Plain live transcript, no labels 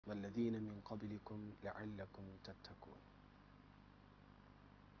വല്ലദീന മിൻ ഖബ്ലികും ലഅല്ലകും തത്തഖൂൻ.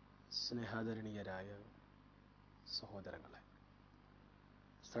 സ്നേഹാദരണീയരായ സഹോദരങ്ങളെ,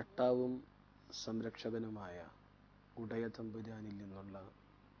 സൃഷ്ടാവും സംരക്ഷകനുമായ ഉടയ തമ്പുരാനിൽ നിന്നുള്ള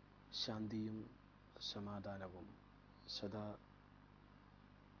ശാന്തിയും സമാധാനവും സദാ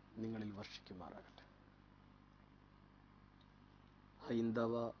നിങ്ങളിൽ വർഷിക്കുമാറാകട്ടെ.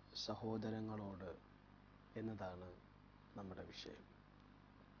 ഹൈന്ദവ സഹോദരങ്ങളോട് എന്നതാണ് നമ്മുടെ വിഷയം.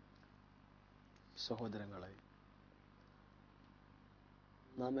 സഹോദരങ്ങളെ,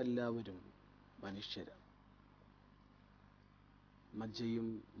 നാം എല്ലാവരും മനുഷ്യരാണ്. മജ്ജയും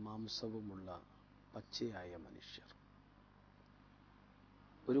മാംസവുമുള്ള പച്ചയായ മനുഷ്യർ.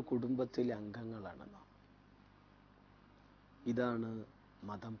 ഒരു കുടുംബത്തിലെ അംഗങ്ങളാണ് നാം. ഇതാണ്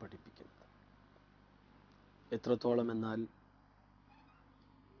മതം പഠിപ്പിക്കുന്നത്. എത്രത്തോളം എന്നാൽ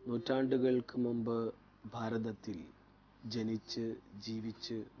നൂറ്റാണ്ടുകൾക്ക് മുമ്പ് ഭാരതത്തിൽ ജനിച്ച്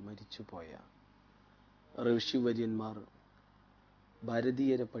ജീവിച്ച് മരിച്ചുപോയ ഋഷിവര്യന്മാർ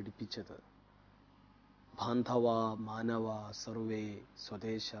ഭാരതീയരെ പഠിപ്പിച്ചത് ബാന്ധവ മാനവ സർവേ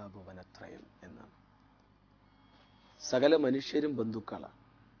സ്വദേശ ഭുവനത്രയം എന്നാണ്. സകല മനുഷ്യരും ബന്ധുക്കളാണ്.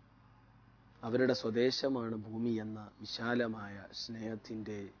 അവരുടെ സ്വദേശമാണ് ഭൂമി എന്ന വിശാലമായ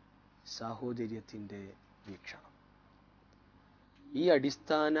സ്നേഹത്തിൻ്റെ, സാഹോദര്യത്തിൻ്റെ വീക്ഷണം. ഈ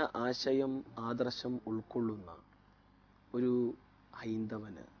അടിസ്ഥാന ആശയം, ആദർശം ഉൾക്കൊള്ളുന്ന ഒരു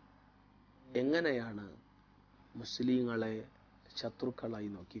ഹൈന്ദവന് എങ്ങനെയാണ് മുസ്ലിങ്ങളെ ശത്രുക്കളായി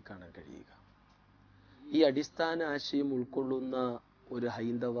നോക്കിക്കാണാൻ കഴിയുക? ഈ അടിസ്ഥാന ആശയം ഉൾക്കൊള്ളുന്ന ഒരു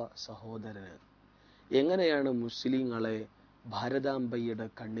ഹൈന്ദവ സഹോദരന് എങ്ങനെയാണ് മുസ്ലിങ്ങളെ ഭാരതാംബയുടെ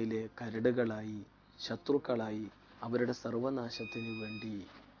കണ്ണിലെ കരടുകളായി, ശത്രുക്കളായി, അവരുടെ സർവനാശത്തിനു വേണ്ടി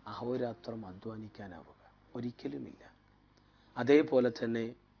അഹോരാത്രം അധ്വാനിക്കാനാവുക? ഒരിക്കലുമില്ല. അതേപോലെ തന്നെ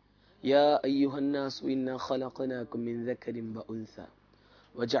യാ അയ്യുഹന്നാസു ഇന്നാ ഖലഖനാകും മിൻ ദക്കരിൻ വഉൻസ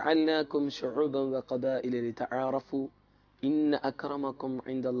വജഅൽനാകും ശുഉബൻ വഖബായില ലിതആറഫു ഇന്ന അക്രമക്കും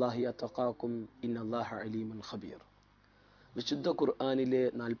ഇൻദല്ലാഹി അത്ഖാകും ഇന്നല്ലാഹ അലീമുൻ ഖബീർ. വിശുദ്ധ ഖുർആനിലെ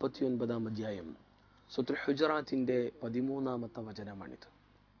 49-ാം അധ്യായം സൂറത്തുൽ ഹുജറാത്തിന്റെ 13-ാമത്തെ വചനമാണിത്.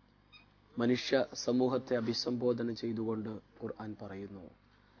 മനുഷ്യ സമൂഹത്തെ അഭിസംബോധന ചെയ്തുകൊണ്ട് ഖുർആൻ പറയുന്നു,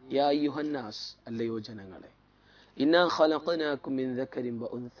 യാ അയ്യുഹന്നാസ്, അല്ലയോ ജനങ്ങളെ, ഇന്നാ ഖലഖനാകും മിൻ ദക്കരിൻ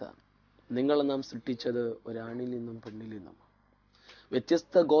വഉൻസ, നിങ്ങളെ നാം സൃഷ്ടിച്ചത് ഒരാണിൽ നിന്നും പെണ്ണിൽ നിന്നും.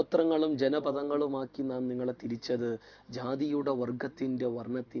 വ്യത്യസ്ത ഗോത്രങ്ങളും ജനപദങ്ങളുമാക്കി നാം നിങ്ങളെ തിരിച്ചത് ജാതിയുടെ, വർഗത്തിന്റെ,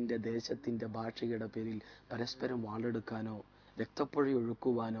 വർണ്ണത്തിന്റെ, ദേശത്തിന്റെ, ഭാഷയുടെ പേരിൽ പരസ്പരം വാളെടുക്കാനോ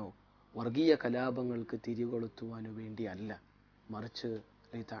രക്തപ്പുഴയൊഴുക്കുവാനോ വർഗീയ കലാപങ്ങൾക്ക് തിരികൊളുത്തുവാനോ വേണ്ടിയല്ല. മറിച്ച്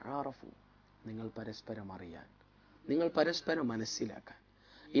ലിതആറഫു, നിങ്ങൾ പരസ്പരം അറിയാൻ, നിങ്ങൾ പരസ്പരം മനസ്സിലാക്കാൻ.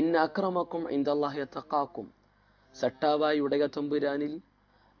 ഇന്ന അക്രമക്കും ഇൻദല്ലാഹി അത്ഖാകും, സട്ടാവായ ഉടയ തമ്പുരാനിൽ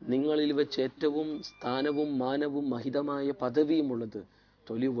നിങ്ങളിൽ വെച്ച് ഏറ്റവും സ്ഥാനവും മാനവും മഹിതമായ പദവിയുമുള്ളത്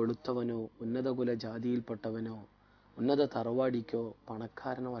തൊലി വെളുത്തവനോ ഉന്നത കുല ജാതിയിൽപ്പെട്ടവനോ ഉന്നത തറവാടിക്കോ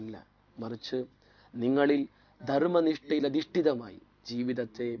പണക്കാരനോ അല്ല. മറിച്ച് നിങ്ങളിൽ ധർമ്മനിഷ്ഠയിൽ അധിഷ്ഠിതമായി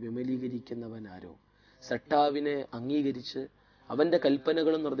ജീവിതത്തെ വിമലീകരിക്കുന്നവനാരോ, സട്ടാവിനെ അംഗീകരിച്ച് അവന്റെ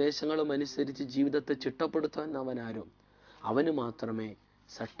കൽപ്പനകളും നിർദ്ദേശങ്ങളും അനുസരിച്ച് ജീവിതത്തെ ചിട്ടപ്പെടുത്താൻ അവനാരോ, അവന് മാത്രമേ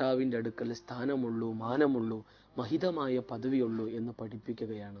സട്ടാവിൻ്റെ അടുക്കൽ സ്ഥാനമുള്ളൂ, മാനമുള്ളൂ, മഹിതമായ പദവിയുള്ളൂ എന്ന്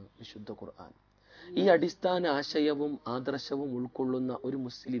പഠിപ്പിക്കുകയാണ് വിശുദ്ധ ഖുർആൻ. ഈ അടിസ്ഥാന ആശയവും ആദർശവും ഉൾക്കൊള്ളുന്ന ഒരു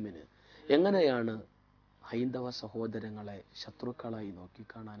മുസ്ലിമിന് എങ്ങനെയാണ് ഹൈന്ദവ സഹോദരങ്ങളെ ശത്രുക്കളായി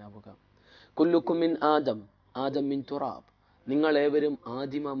നോക്കിക്കാണാനാവുക? കുല്ലുക്കും മിൻ ആദം, ആദം മിൻ തുറാബ്, നിങ്ങളേവരും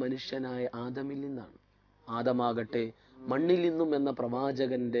ആദിമ മനുഷ്യനായ ആദമിൽ നിന്നാണ്, ആദമാകട്ടെ മണ്ണിൽ നിന്നും എന്ന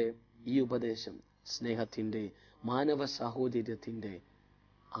പ്രവാചകന്റെ ഈ ഉപദേശം സ്നേഹത്തിന്റെ, മാനവ സാഹോദര്യത്തിന്റെ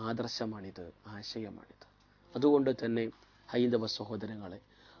ആദർശമാണിത്, ആശയമാണിത്. അതുകൊണ്ട് തന്നെ ഹൈന്ദവ സഹോദരങ്ങളെ,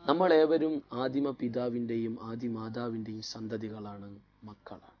 നമ്മളേവരും ആദിമ പിതാവിൻ്റെയും ആദിമാതാവിൻ്റെയും സന്തതികളാണ്,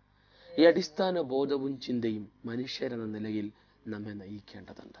 മക്കളാണ്. ഈ അടിസ്ഥാന ബോധവും ചിന്തയും മനുഷ്യരെന്ന നിലയിൽ നമ്മെ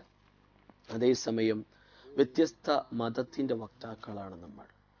നയിക്കേണ്ടതുണ്ട്. അതേസമയം വ്യത്യസ്ത മതത്തിന്റെ വക്താക്കളാണ് നമ്മൾ.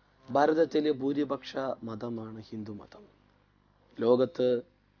 ഭാരതത്തിലെ ഭൂരിപക്ഷ മതമാണ് ഹിന്ദു മതം. ലോകത്ത്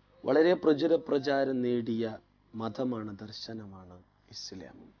വളരെ പ്രചാരം നേടിയ മതമാണ്, ദർശനമാണ്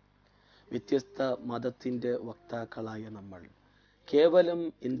ഇസ്ലാം. വ്യത്യസ്ത മതത്തിന്റെ വക്താക്കളായ നമ്മൾ കേവലം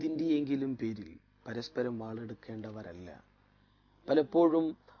എന്തിൻ്റെയെങ്കിലും പേരിൽ പരസ്പരം വാളെടുക്കേണ്ടവരല്ല. പലപ്പോഴും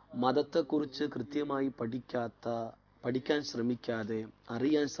മതത്തെക്കുറിച്ച് കൃത്യമായി പഠിക്കാൻ ശ്രമിക്കാതെ,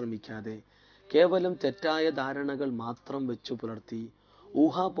 അറിയാൻ ശ്രമിക്കാതെ, കേവലം തെറ്റായ ധാരണകൾ മാത്രം വെച്ചു പുലർത്തി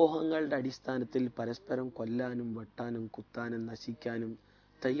ഊഹാപോഹങ്ങളുടെ അടിസ്ഥാനത്തിൽ പരസ്പരം കൊല്ലാനും വെട്ടാനും കുത്താനും നശിക്കാനും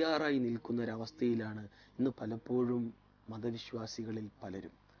തയ്യാറായി നിൽക്കുന്നൊരവസ്ഥയിലാണ് ഇന്ന് പലപ്പോഴും മതവിശ്വാസികളിൽ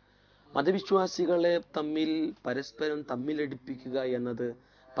പലരും. മതവിശ്വാസികളെ പരസ്പരം തമ്മിലടിപ്പിക്കുക എന്നത്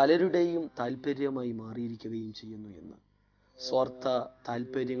പലരുടെയും താല്പര്യമായി മാറിയിരിക്കുകയും ചെയ്യുന്നു എന്ന് സ്വാർത്ഥ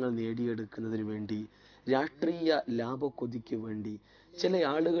താല്പര്യങ്ങൾ നേടിയെടുക്കുന്നതിന് വേണ്ടി, രാഷ്ട്രീയ ലാഭക്കൊതിക്ക് വേണ്ടി ചില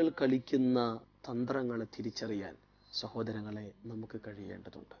ആളുകൾ കളിക്കുന്ന തന്ത്രങ്ങളെ തിരിച്ചറിയാൻ സഹോദരങ്ങളെ നമുക്ക്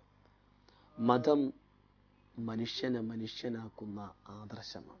കഴിയേണ്ടതുണ്ട്. മതം മനുഷ്യനെ മനുഷ്യനാക്കുന്ന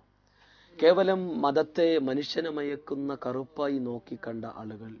ആദർശമാണ്. കേവലം മതത്തെ മനുഷ്യനെ മയക്കുന്ന കറുപ്പായി നോക്കിക്കണ്ട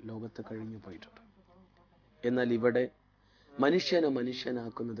ആളുകൾ ലോകത്ത് കഴിഞ്ഞു പോയിട്ടുണ്ട്. എന്നാൽ ഇവിടെ മനുഷ്യനെ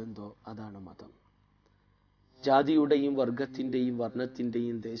മനുഷ്യനാക്കുന്നതെന്തോ അതാണ് മതം. ജാതിയുടെയും വർഗത്തിന്റെയും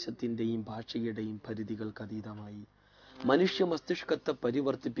വർണ്ണത്തിന്റെയും ദേശത്തിന്റെയും ഭാഷയുടെയും പരിധികൾക്ക് അതീതമായി മനുഷ്യ മസ്തിഷ്കത്തെ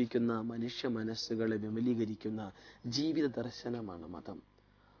പരിവർത്തിപ്പിക്കുന്ന, മനുഷ്യ മനസ്സുകളെ വിമലീകരിക്കുന്ന ജീവിത ദർശനമാണ് മതം.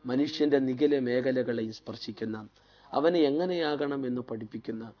 മനുഷ്യന്റെ നിഖില മേഖലകളെയും സ്പർശിക്കുന്ന, അവനെ എങ്ങനെയാകണം എന്ന്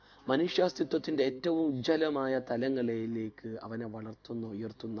പഠിപ്പിക്കുന്ന, മനുഷ്യാസ്തിത്വത്തിന്റെ ഏറ്റവും ഉജ്ജ്വലമായ തലങ്ങളിലേക്ക് അവനെ വളർത്തുന്ന,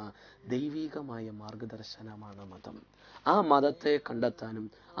 ഉയർത്തുന്ന ദൈവികമായ മാർഗദർശനമാണ് മതം. ആ മതത്തെ കണ്ടെത്താനും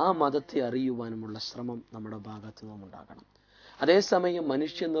ആ മതത്തെ അറിയുവാനുമുള്ള ശ്രമം നമ്മുടെ ഭാഗത്തു നിന്നുണ്ടാകണം. അതേസമയം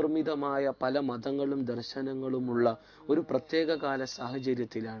മനുഷ്യനിർമ്മിതമായ പല മതങ്ങളും ദർശനങ്ങളുമുള്ള ഒരു പ്രത്യേക കാല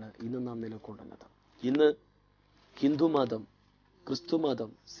സാഹചര്യത്തിലാണ് ഇന്ന് നാം നിലകൊള്ളുന്നത്. ഇന്ന് ഹിന്ദുമതം, ക്രിസ്തുമതം,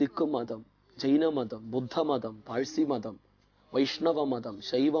 സിഖ് മതം, ജൈനമതം, ബുദ്ധമതം, പാഴ്സി മതം, വൈഷ്ണവ മതം,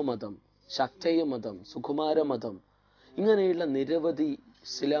 ശൈവമതം, ശാക്തേയ മതം, സുകുമാരമതം, ഇങ്ങനെയുള്ള നിരവധി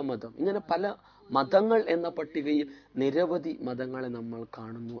ഇസ്ലാം മതം, ഇങ്ങനെ പല മതങ്ങൾ എന്ന പട്ടികയിൽ നിരവധി മതങ്ങളെ നമ്മൾ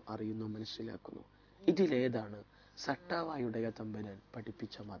കാണുന്നു, അറിയുന്നു, മനസ്സിലാക്കുന്നു. ഇതിലേതാണ് സട്ടാവായുടയ തമ്പുരാൻ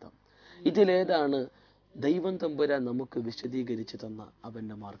പഠിപ്പിച്ച മതം? ഇതിലേതാണ് ദൈവം തമ്പുരാൻ നമുക്ക് വിശദീകരിച്ചു തന്ന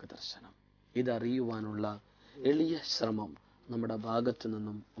അവന്റെ മാർഗദർശനം? ഇതറിയുവാനുള്ള എളിയ ശ്രമം നമ്മുടെ ഭാഗത്തു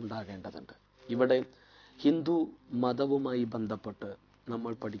നിന്നും ഉണ്ടാകേണ്ടതുണ്ട്. ഇവിടെ ഹിന്ദു മതവുമായി ബന്ധപ്പെട്ട്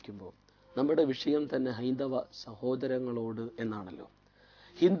നമ്മൾ പഠിക്കുമ്പോൾ നമ്മുടെ വിഷയം തന്നെ ഹൈന്ദവ സഹോദരങ്ങളോട് എന്നാണല്ലോ.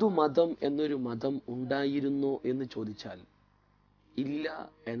 ഹിന്ദു മതം എന്നൊരു മതം ഉണ്ടായിരുന്നോ എന്ന് ചോദിച്ചാൽ ഇല്ല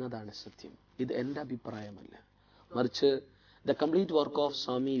എന്നതാണ് സത്യം. ഇത് എൻ്റെ അഭിപ്രായമല്ല, മറിച്ച് the complete work of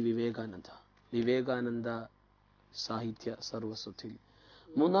Swami Vivekananda സാഹിത്യ സർവസ്വത്തിൽ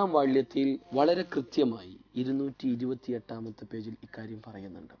 3-ാം വാള്യത്തിൽ വളരെ കൃത്യമായി 228-ാമത്തെ പേജിൽ ഇക്കാര്യം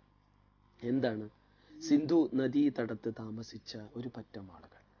പറയുന്നുണ്ട്. എന്താണ്? സിന്ധു നദീ തടത്ത് താമസിച്ച ഒരു പറ്റം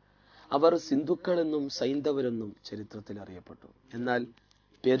ആളുകൾ, അവർ സിന്ധുക്കളെന്നും സൈന്ധവരെന്നും ചരിത്രത്തിൽ അറിയപ്പെട്ടു. എന്നാൽ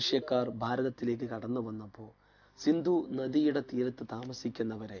പേർഷ്യക്കാർ ഭാരതത്തിലേക്ക് കടന്നു വന്നപ്പോൾ സിന്ധു നദിയുടെ തീരത്ത്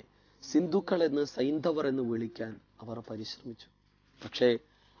താമസിക്കുന്നവരെ സിന്ധുക്കളെന്ന്, സൈന്ധവർ എന്ന് വിളിക്കാൻ അവർ പരിശ്രമിച്ചു. പക്ഷേ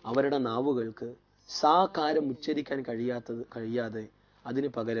അവരുടെ നാവുകൾക്ക് സാകാരം ഉച്ചരിക്കാൻ കഴിയാതെ അതിനു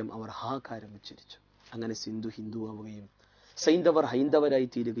പകരം അവർ ഹാകാരം ഉച്ചരിച്ചു. അങ്ങനെ സിന്ധു ഹിന്ദുവാവുകയും സൈന്ധവർ ഹൈന്ദവരായി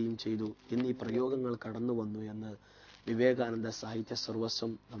തീരുകയും ചെയ്തു എന്നീ പ്രയോഗങ്ങൾ കടന്നു വന്നു എന്ന് വിവേകാനന്ദ സാഹിത്യ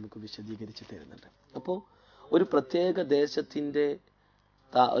സർവസ്വം നമുക്ക് വിശദീകരിച്ച് തരുന്നുണ്ട്. അപ്പോൾ ഒരു പ്രത്യേക ദേശത്തിന്റെ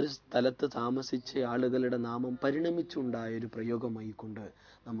ഒരു സ്ഥലത്ത് താമസിച്ച ആളുകളുടെ നാമം പരിണമിച്ചുണ്ടായ ഒരു പ്രയോഗമായി കൊണ്ട്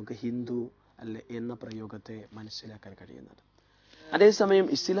നമുക്ക് ഹിന്ദു അല്ലെ എന്ന പ്രയോഗത്തെ മനസ്സിലാക്കാൻ കഴിയുന്നത്. അതേസമയം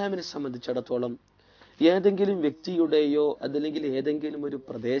ഇസ്ലാമിനെ സംബന്ധിച്ചിടത്തോളം ഏതെങ്കിലും വ്യക്തിയുടെയോ അതല്ലെങ്കിൽ ഏതെങ്കിലും ഒരു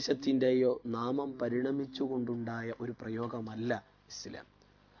പ്രദേശത്തിൻ്റെയോ നാമം പരിണമിച്ചുകൊണ്ടുണ്ടായ ഒരു പ്രയോഗമല്ല ഇസ്ലാം.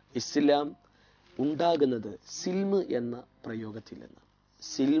 ഇസ്ലാം ഉണ്ടാകുന്നത് സിൽമ് എന്ന പ്രയോഗത്തിൽ നിന്ന്.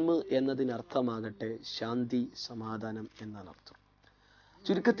 സിൽമ് എന്നതിനർത്ഥമാകട്ടെ ശാന്തി, സമാധാനം എന്നാണ് അർത്ഥം.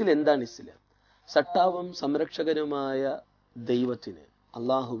 ചുരുക്കത്തിൽ എന്താണ് ഇസ്ലാം? സട്ടാവും സംരക്ഷകനുമായ ദൈവത്തിന്,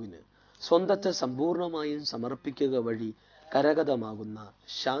 അള്ളാഹുവിന് സ്വന്തത്തെ സമ്പൂർണമായും സമർപ്പിക്കുക വഴി കരഗതമാകുന്ന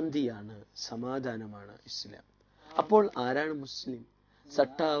ശാന്തിയാണ്, സമാധാനമാണ് ഇസ്ലാം. അപ്പോൾ ആരാണ് മുസ്ലിം?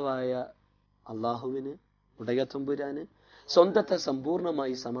 സട്ടാവായ അള്ളാഹുവിന്, ഉടയത്തമ്പുരാന് സ്വന്തത്തെ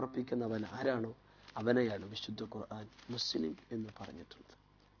സമ്പൂർണമായി സമർപ്പിക്കുന്നവൻ ആരാണോ അവനെയാണ് വിശുദ്ധ ഖുർആൻ മുസ്ലിം എന്ന് പറഞ്ഞിട്ടുള്ളത്.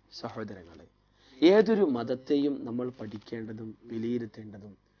 സഹോദരങ്ങളെ, ഏതൊരു മതത്തെയും നമ്മൾ പഠിക്കേണ്ടതും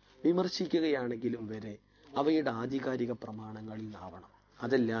വിലയിരുത്തേണ്ടതും വിമർശിക്കുകയാണെങ്കിലും വരെ അവയുടെ ആധികാരിക പ്രമാണങ്ങളിൽ നിന്നാവണം.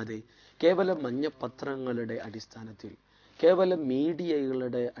 അതല്ലാതെ കേവലം മഞ്ഞപ്പത്രങ്ങളുടെ അടിസ്ഥാനത്തിൽ, കേവലം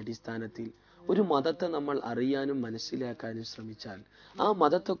മീഡിയകളുടെ അടിസ്ഥാനത്തിൽ ഒരു മതത്തെ നമ്മൾ അറിയാനും മനസ്സിലാക്കാനും ശ്രമിച്ചാൽ ആ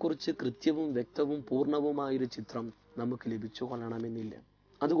മതത്തെക്കുറിച്ച് കൃത്യവും വ്യക്തവും പൂർണ്ണവുമായൊരു ചിത്രം നമുക്ക് ലഭിച്ചു കൊള്ളണമെന്നില്ല.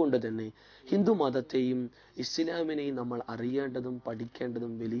 അതുകൊണ്ട് തന്നെ ഹിന്ദു മതത്തെയും ഇസ്ലാമിനെയും നമ്മൾ അറിയേണ്ടതും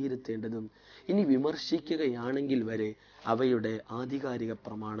പഠിക്കേണ്ടതും വിലയിരുത്തേണ്ടതും ഇനി വിമർശിക്കുകയാണെങ്കിൽ വരെ അവയുടെ ആധികാരിക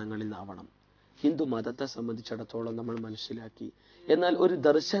പ്രമാണങ്ങളിൽ നിന്നാവണം. ഹിന്ദു മതത്തെ സംബന്ധിച്ചിടത്തോളം നമ്മൾ മനസ്സിലാക്കി. എന്നാൽ ഒരു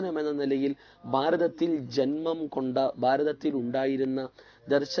ദർശനം എന്ന നിലയിൽ ഭാരതത്തിൽ ജന്മം കൊണ്ട, ഭാരതത്തിൽ ഉണ്ടായിരുന്ന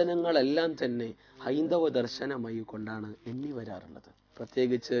ദർശനങ്ങളെല്ലാം തന്നെ ഹൈന്ദവ ദർശനമായി കൊണ്ടാണ് എണ്ണി വരാറുള്ളത്.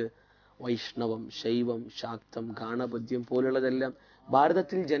 പ്രത്യേകിച്ച് വൈഷ്ണവം, ശൈവം, ശാക്തം, ഗാണപദ്യം പോലുള്ളതെല്ലാം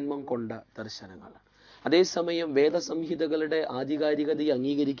ഭാരതത്തിൽ ജന്മം കൊണ്ട ദർശനങ്ങളാണ്. അതേസമയം വേദസംഹിതകളുടെ ആധികാരികതയെ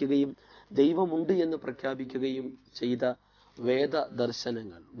അംഗീകരിക്കുകയും ദൈവമുണ്ട് എന്ന് പ്രഖ്യാപിക്കുകയും ചെയ്ത വേദ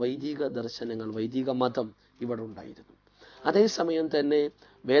ദർശനങ്ങൾ, വൈദിക ദർശനങ്ങൾ, വൈദിക മതം ഇവിടെ ഉണ്ടായിരുന്നു. അതേസമയം തന്നെ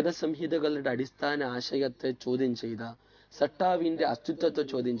വേദസംഹിതകളുടെ അടിസ്ഥാന ആശയത്തെ ചോദ്യം ചെയ്ത സട്ടാവിന്റെ അസ്തിത്വത്തെ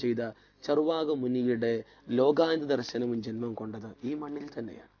ചോദ്യം ചെയ്ത ചർവാക മുനിയുടെ ലോകാന്ത ദർശനവും ജന്മം കൊണ്ടത് ഈ മണ്ണിൽ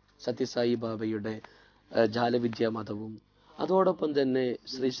തന്നെയാണ്. സത്യസായി ബാബയുടെ ജാലവിദ്യാ മതവും അതോടൊപ്പം തന്നെ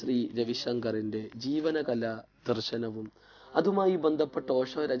ശ്രീ രവിശങ്കറിന്റെ ജീവനകല ദർശനവും അതുമായി ബന്ധപ്പെട്ട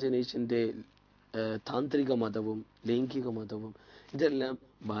ഓഷോ രജനീഷിന്റെ താന്ത്രിക മതവും ലൈംഗിക മതവും ഇതെല്ലാം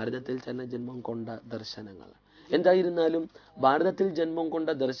ഭാരതത്തിൽ തന്നെ ജന്മം കൊണ്ട ദർശനങ്ങൾ. എന്തായിരുന്നാലും ഭാരതത്തിൽ ജന്മം കൊണ്ട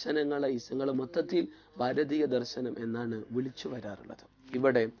ദർശനങ്ങളെ ഇസങ്ങൾ മൊത്തത്തിൽ ഭാരതീയ ദർശനം എന്നാണ് വിളിച്ചു വരാറുള്ളത്.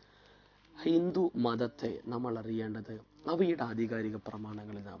 ഇവിടെ ഹിന്ദു മതത്തെ നമ്മൾ അറിയേണ്ടത് അവയുടെ ആധികാരിക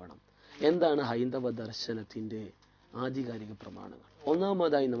പ്രമാണങ്ങളിലാവണം. എന്താണ് ഹൈന്ദവ ദർശനത്തിന്റെ ആധികാരിക പ്രമാണങ്ങൾ?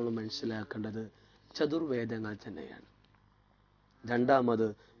 ഒന്നാമതായി നമ്മൾ മനസ്സിലാക്കേണ്ടത് ചതുർവേദങ്ങൾ തന്നെയാണ്. രണ്ടാമത്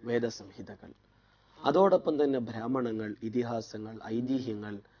വേദസംഹിതകൾ, അതോടൊപ്പം തന്നെ ബ്രാഹ്മണങ്ങൾ, ഇതിഹാസങ്ങൾ,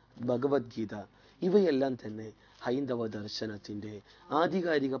 ഐതിഹ്യങ്ങൾ, ഭഗവത്ഗീത, ഇവയെല്ലാം തന്നെ ഹൈന്ദവ ദർശനത്തിന്റെ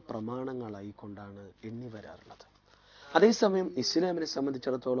ആധികാരിക പ്രമാണങ്ങളായിക്കൊണ്ടാണ് എണ്ണി വരാറുള്ളത്. അതേസമയം ഇസ്ലാമിനെ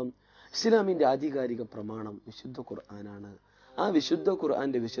സംബന്ധിച്ചിടത്തോളം ഇസ്ലാമിന്റെ ആധികാരിക പ്രമാണം വിശുദ്ധ ഖുർആനാണ്. ആ വിശുദ്ധ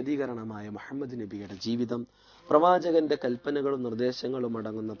ഖുർആന്റെ വിശദീകരണമായ മുഹമ്മദ് നബിയുടെ ജീവിതം, പ്രവാചകന്റെ കൽപ്പനകളും നിർദ്ദേശങ്ങളും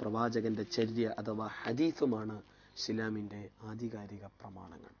അടങ്ങുന്ന പ്രവാചകന്റെ ചര്യ അഥവാ ഹദീസുമാണ് ഇസ്ലാമിന്റെ ആധികാരിക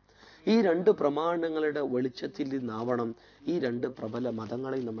പ്രമാണങ്ങൾ. ഈ രണ്ട് പ്രമാണങ്ങളുടെ വെളിച്ചത്തിൽ നിന്നാവണം ഈ രണ്ട് പ്രബല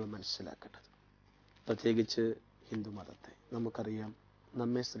മതങ്ങളെ നമ്മൾ മനസ്സിലാക്കേണ്ടത്. പ്രത്യേകിച്ച് ഹിന്ദു മതത്തെ നമുക്കറിയാം.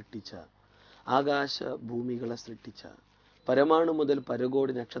 നമ്മെ സൃഷ്ടിച്ച, ആകാശ ഭൂമികളെ സൃഷ്ടിച്ച, പരമാണു മുതൽ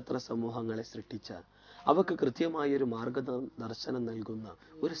പരകോടി നക്ഷത്ര സമൂഹങ്ങളെ സൃഷ്ടിച്ച, അവക്ക് കൃത്യമായൊരു മാർഗദർശനം നൽകുന്ന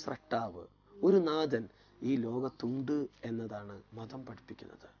ഒരു സ്രഷ്ടാവ്, ഒരു നാഥൻ ഈ ലോകത്തുണ്ട് എന്നതാണ് മതം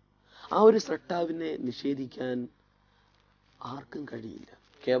പഠിപ്പിക്കുന്നത്. ആ ഒരു സ്രഷ്ടാവിനെ നിഷേധിക്കാൻ ആർക്കും കഴിയില്ല.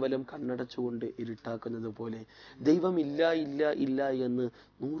 കേവലം കണ്ണടച്ചുകൊണ്ട് ഇരുട്ടാക്കുന്നത് പോലെ ദൈവം ഇല്ല ഇല്ല ഇല്ല എന്ന്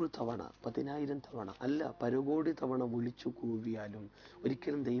 100 തവണ 10,000 തവണ അല്ല പരകോടി തവണ വിളിച്ചു കൂവിയാലും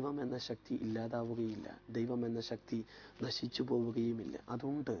ഒരിക്കലും ദൈവം എന്ന ശക്തി ഇല്ലാതാവുകയില്ല. ദൈവം എന്ന ശക്തി നശിച്ചു പോവുകയുമില്ല.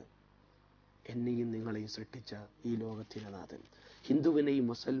 അതുകൊണ്ട് എന്നെയും നിങ്ങളെയും സൃഷ്ടിച്ച ഈ ലോകത്തിലെ നാഥൻ, ഹിന്ദുവിനെയും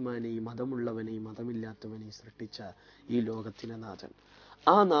മുസൽമാനെയും മതമുള്ളവനെയും മതമില്ലാത്തവനെയും സൃഷ്ടിച്ച ഈ ലോകത്തിലെ നാഥൻ,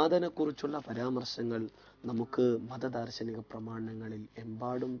 ആ നാഥനെ കുറിച്ചുള്ള പരാമർശങ്ങൾ നമുക്ക് മതദാർശനിക പ്രമാണങ്ങളിൽ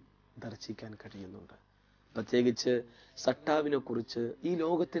എമ്പാടും ദർശിക്കാൻ കഴിയുന്നുണ്ട്. പ്രത്യേകിച്ച് സട്ടാവിനെ കുറിച്ച്, ഈ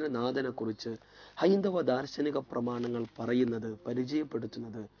ലോകത്തിലെ നാഥനെ കുറിച്ച് ഹൈന്ദവ ദാർശനിക പ്രമാണങ്ങൾ പറയുന്നത്,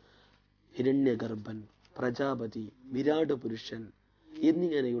 പരിചയപ്പെടുത്തുന്നത് ഹിരണ്യഗർഭൻ, പ്രജാപതി, വിരാട് പുരുഷൻ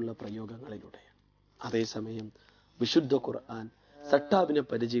എന്നിങ്ങനെയുള്ള പ്രയോഗങ്ങളിലൂടെയാണ്. അതേസമയം വിശുദ്ധ ഖുർആൻ സട്ടാവിനെ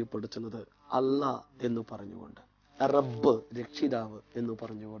പരിചയപ്പെടുത്തുന്നത് അല്ലാ എന്ന് പറഞ്ഞുകൊണ്ട്, റബ്ബ് രക്ഷിതാവ് എന്ന്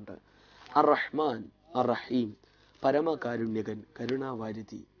പറഞ്ഞുകൊണ്ട്, അർ-റഹ്മാൻ അർ-റഹീം പരമകാരുണ്യകൻ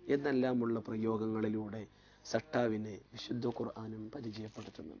കരുണാവാരിധി എന്നെല്ലാമുള്ള പ്രയോഗങ്ങളിലൂടെ സട്ടാവിനെ വിശുദ്ധ ഖുർആനും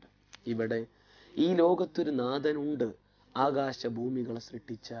പരിചയപ്പെടുത്തുന്നുണ്ട്. ഇവിടെ ഈ ലോകത്തൊരു നാഥനുണ്ട്, ആകാശഭൂമികളെ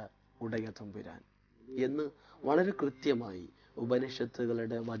സൃഷ്ടിച്ച ഉടയ തമ്പുരാൻ എന്ന് വളരെ കൃത്യമായി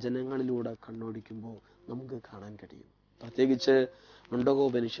ഉപനിഷത്തുകളുടെ വചനങ്ങളിലൂടെ കണ്ണോടിക്കുമ്പോൾ നമുക്ക് കാണാൻ കഴിയും. പ്രത്യേകിച്ച്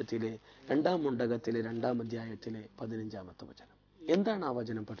മുണ്ടകോപനിഷത്തിലെ 2-ാം മുണ്ടകത്തിലെ 2-ാം അധ്യായത്തിലെ 15-ാമത്തെ വചനം. എന്താണ് ആ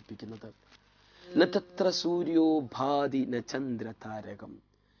വചനം പഠിപ്പിക്കുന്നത്? ന തത്ര സൂര്യോ ഭാതി ന ചന്ദ്ര താരകം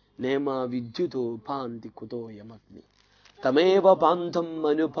നേമാ വിദ്യുതോ ഭാന്തി കുതോയമഗ്നി തമേവ ബാന്ധം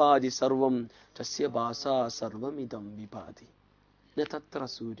അനുപാതി സർവം തസ്യ ഭാസാ സർവമിദം വിഭാതി. ന തത്ര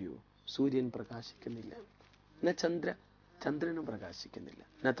സൂര്യോ, സൂര്യൻ പ്രകാശിക്കുന്നില്ല. ന ചന്ദ്ര, ചന്ദ്രനും പ്രകാശിക്കുന്നില്ല.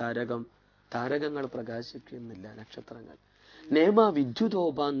 ന താരകം, താരകങ്ങൾ പ്രകാശിക്കുന്നില്ല, നക്ഷത്രങ്ങൾ. നേമ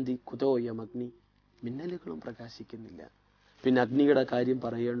വിദ്യുതോപാന്തി കുതോയമഗ്നി, മിന്നലുകളും പ്രകാശിക്കുന്നില്ല. പിന്നെ അഗ്നിയുടെ കാര്യം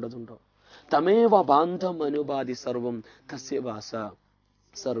പറയേണ്ടതുണ്ടോ? തമേവ ബാന്ധം അനുപാതി സർവം തസ്യ ഭാസ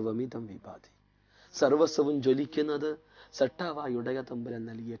സർവമിദം വിഭാതി. സർവസ്വവും ജ്വലിക്കുന്നത് സട്ടാവായ ഉടയ തമ്പുരാൻ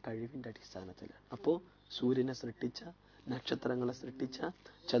നൽകിയ കഴിവിന്റെ അടിസ്ഥാനത്തിലാണ്. അപ്പോ സൂര്യനെ സൃഷ്ടിച്ച, നക്ഷത്രങ്ങളെ സൃഷ്ടിച്ച,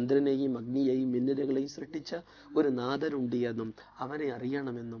 ചന്ദ്രനെയും അഗ്നിയെയും മിന്നലുകളെയും സൃഷ്ടിച്ച ഒരു നാഥനുണ്ട് എന്നും അവനെ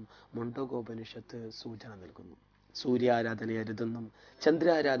അറിയണമെന്നും മുണ്ടകോപനിഷത്ത് സൂചന നൽകുന്നു. സൂര്യാരാധന അരുതെന്നും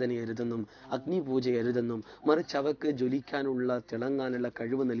ചന്ദ്രാരാധന അരുതെന്നും അഗ്നിപൂജ അരുതെന്നും മറിച്ച് അവക്ക് ജ്വലിക്കാനുള്ള, തിളങ്ങാനുള്ള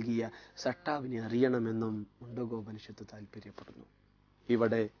കഴിവ് നൽകിയ സട്ടാവിനെ അറിയണമെന്നും മുണ്ടകോപനിഷത്ത് താല്പര്യപ്പെടുന്നു.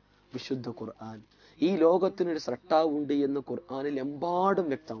 ഇവിടെ വിശുദ്ധ ഖുർആൻ ഈ ലോകത്തിനൊരു സട്ടാവുണ്ട് എന്ന് ഖുർആനിൽ എമ്പാടും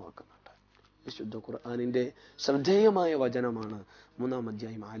വ്യക്തമാക്കുന്നുണ്ട്. വിശുദ്ധ ഖുർആനിന്റെ ശ്രദ്ധേയമായ വചനമാണ് 3-ാം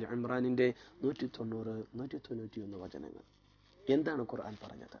അധ്യായം ആല ഇമ്രാനിന്റെ 190, 191 വചനങ്ങൾ. എന്താണ് ഖുർആൻ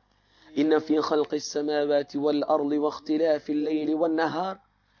പറഞ്ഞത്? ഇന്ന ഫീ ഖൽഖിസ് സമാവാതി വൽ അർളി വഖ്തിലാഫിൽ ലൈലി വൻ നഹാർ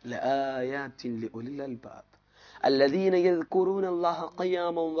ലആയാതിൻ ലിഉലിൽ അൽബാബ് الذين يذكرون الله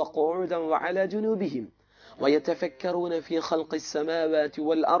قياما وقعودا وعلى جنوبهم ويتفكرون في خلق السماوات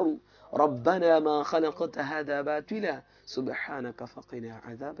والأرض ربنا ما خلقت هذا باطلا سبحانك فقنا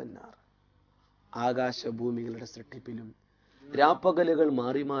عذاب النار. ആകാശഭൂമികളുടെ സൃഷ്ടിപ്പിലും രാപ്പകലുകൾ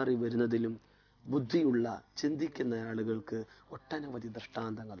മാറി മാറി വരുന്നതിലും ബുദ്ധിയുള്ള ചിന്തിക്കുന്ന ആളുകൾക്ക് ഒട്ടനവധി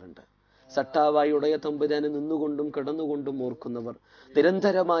ദൃഷ്ടാന്തങ്ങളുണ്ട്. സട്ടാവായി ഉടയ തമ്പുരാനെ നിന്നുകൊണ്ടും കിടന്നുകൊണ്ടും ഓർക്കുന്നവർ,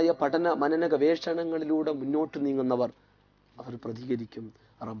 നിരന്തരമായ പഠന മനന ഗവേഷണങ്ങളിലൂടെ മുന്നോട്ട് നീങ്ങുന്നവർ, അവർ പ്രതികരിക്കും,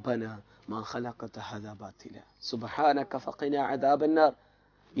 റബ്ബന മാ ഖലഖത ഹദാ ബാതില സുബ്ഹാനക ഫഖിനാ അദാബന്നാർ.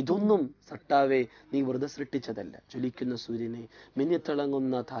 ഇതൊന്നും സട്ടാവെ നീ വെറുതെ സൃഷ്ടിച്ചതല്ല. ജ്വലിക്കുന്ന സൂര്യനെ,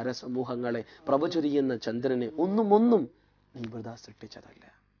 മിന്നിത്തിളങ്ങുന്ന താരസമൂഹങ്ങളെ, പ്രഭചൊരിയുന്ന ചന്ദ്രനെ ഒന്നും നീ വെറുതെ സൃഷ്ടിച്ചതല്ല.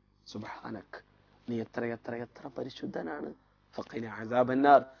 സുബ്ഹാനക്, നീ എത്ര പരിശുദ്ധനാണ്. ഫഖിനാ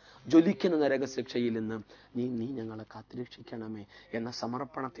അദാബന്നാർ, ജ്വലിക്കുന്ന നരകശിക്ഷയിൽ നിന്ന് നീ ഞങ്ങളെ കാത്തുരക്ഷിക്കണമേ എന്ന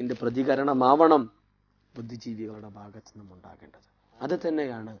സമർപ്പണത്തിന്റെ പ്രതികരണമാവണം ബുദ്ധിജീവികളുടെ ഭാഗത്ത് നിന്നും ഉണ്ടാകേണ്ടത്. അത്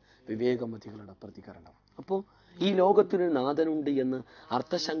തന്നെയാണ് വിവേകമതികളുടെ പ്രതികരണം. അപ്പോൾ ഈ ലോകത്തിനൊരു നാഥനുണ്ട് എന്ന്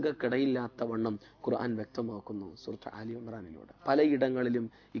അർത്ഥശങ്കക്കിടയില്ലാത്ത വണ്ണം ഖുർആൻ വ്യക്തമാക്കുന്നു സൂറത്ത് ആലി ഇമ്രാനിലൂടെ. പലയിടങ്ങളിലും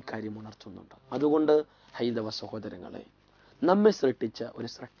ഇക്കാര്യം ഉണർത്തുന്നുണ്ട്. അതുകൊണ്ട് ഹൈന്ദവ സഹോദരങ്ങളെ, നമ്മെ സൃഷ്ടിച്ച ഒരു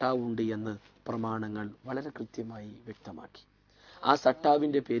സൃഷ്ടാവുണ്ട് എന്ന് പ്രമാണങ്ങൾ വളരെ കൃത്യമായി വ്യക്തമാക്കി. ആ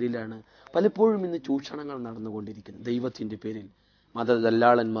സട്ടാവിന്റെ പേരിലാണ് പലപ്പോഴും ഇന്ന് ചൂഷണങ്ങൾ നടന്നുകൊണ്ടിരിക്കുന്നത്. ദൈവത്തിന്റെ പേരിൽ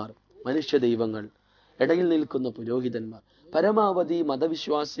മതദല്ലാളന്മാർ, മനുഷ്യ ദൈവങ്ങൾ, ഇടയിൽ നിൽക്കുന്ന പുരോഹിതന്മാർ പരമാവധി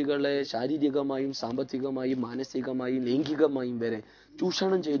മതവിശ്വാസികളെ ശാരീരികമായും സാമ്പത്തികമായും മാനസികമായും ലൈംഗികമായും വരെ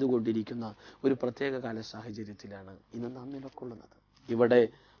ചൂഷണം ചെയ്തുകൊണ്ടിരിക്കുന്ന ഒരു പ്രത്യേക കാല സാഹചര്യത്തിലാണ് ഇന്ന് നാം നിലകൊള്ളുന്നത്. ഇവിടെ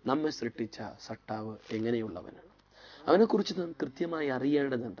നമ്മെ സൃഷ്ടിച്ച സട്ടാവ് എങ്ങനെയുള്ളവനാണ്, അവനെക്കുറിച്ച് നാം കൃത്യമായി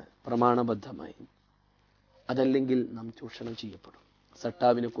അറിയേണ്ടതുണ്ട് പ്രമാണബദ്ധമായി. അതല്ലെങ്കിൽ നാം ചൂഷണം ചെയ്യപ്പെടും.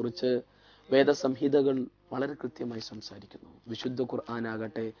 സട്ടാവിനെ കുറിച്ച് വേദസംഹിതകൾ വളരെ കൃത്യമായി സംസാരിക്കുന്നു. വിശുദ്ധ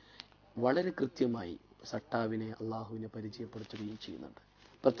ഖുർആനാകട്ടെ വളരെ കൃത്യമായി സട്ടാവിനെ, അള്ളാഹുവിനെ പരിചയപ്പെടുത്തുകയും ചെയ്യുന്നുണ്ട്.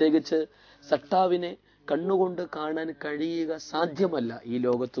 പ്രത്യേകിച്ച് സട്ടാവിനെ കണ്ണുകൊണ്ട് കാണാൻ കഴിയുക സാധ്യമല്ല ഈ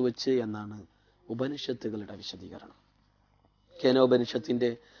ലോകത്ത് വെച്ച് എന്നാണ് ഉപനിഷത്തുകളുടെ വിശദീകരണം. കേനോപനിഷത്തിന്റെ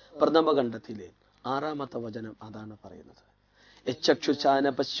പ്രഥമ ഖണ്ഡത്തിലെ 6-ാമത്തെ വചനം അതാണ് പറയുന്നത്. യച്ചക്ഷുചാന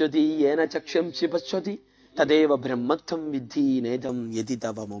പശ്യതി യേന ചക്ഷം പശ്യതി തദേവ ബ്രഹ്മത്വം വിദ്ധി നേദം യതി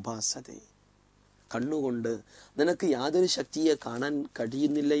തവമുപാസതേ. കണ്ണുകൊണ്ട് നിനക്ക് യാതൊരു ശക്തിയെ കാണാൻ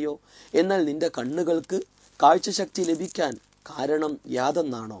കഴിയുന്നില്ലയോ, എന്നാൽ നിന്റെ കണ്ണുകൾക്ക് കാഴ്ചശക്തി ലഭിക്കാൻ കാരണം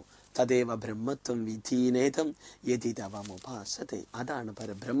യാതെന്നാണോ? തദേവ ബ്രഹ്മത്വം വിധീനേതം യതി തവമുപാസതേ. അതാണ്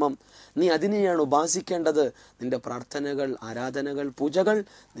പരബ്രഹ്മം, നീ അതിനെയാണ് ഉപാസിക്കേണ്ടത്. നിന്റെ പ്രാർത്ഥനകൾ, ആരാധനകൾ, പൂജകൾ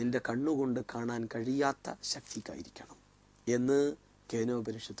നിന്റെ കണ്ണുകൊണ്ട് കാണാൻ കഴിയാത്ത ശക്തിക്കായിരിക്കണം എന്ന്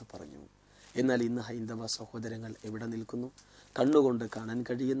കേനോപനിഷത്ത് പറഞ്ഞു. എന്നാൽ ഇന്ന് ഹൈന്ദവ സഹോദരങ്ങൾ എവിടെ നിൽക്കുന്നു? കണ്ണുകൊണ്ട് കാണാൻ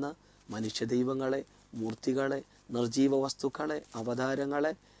കഴിയുന്ന മനുഷ്യ ദൈവങ്ങളെ, മൂർത്തികളെ, നിർജീവ വസ്തുക്കളെ,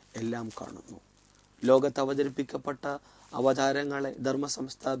 അവതാരങ്ങളെ എല്ലാം കാണുന്നു. ലോകത്ത് അവതരിപ്പിക്കപ്പെട്ട അവതാരങ്ങളെ, ധർമ്മ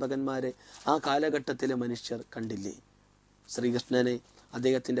സംസ്ഥാപകന്മാരെ ആ കാലഘട്ടത്തിലെ മനുഷ്യർ കണ്ടില്ലേ? ശ്രീകൃഷ്ണനെ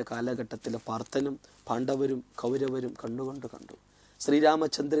അദ്ദേഹത്തിന്റെ കാലഘട്ടത്തിലെ പാർത്ഥനും പാണ്ഡവരും കൗരവരും കണ്ണുകൊണ്ട് കണ്ടു.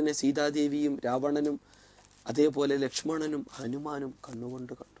 ശ്രീരാമചന്ദ്രനെ സീതാദേവിയും രാവണനും അതേപോലെ ലക്ഷ്മണനും ഹനുമാനും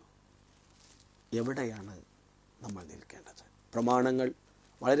കണ്ണുകൊണ്ട് കണ്ടു. എവിടെയാണ് നമ്മൾ നിൽക്കേണ്ടത്? പ്രമാണങ്ങൾ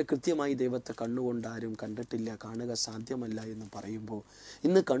വളരെ കൃത്യമായി ദൈവത്തെ കണ്ണുകൊണ്ട് ആരും കണ്ടിട്ടില്ല, കാണുക സാധ്യമല്ല എന്ന് പറയുമ്പോൾ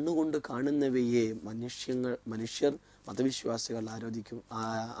ഇന്ന് കണ്ണുകൊണ്ട് കാണുന്നവയെ മനുഷ്യർ മതവിശ്വാസികൾ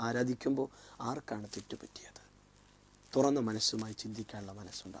ആരാധിക്കുമ്പോൾ ആർക്കാണ് തെറ്റുപറ്റിയത്? തുറന്ന മനസ്സുമായി ചിന്തിക്കാനുള്ള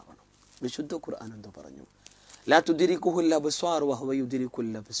മനസ്സുണ്ടാവണം. വിശുദ്ധ ഖുർആൻ എന്ത് പറഞ്ഞു? ലാ തുദ്രികുഹുൽ അബ്സ്വാർ വഹുവ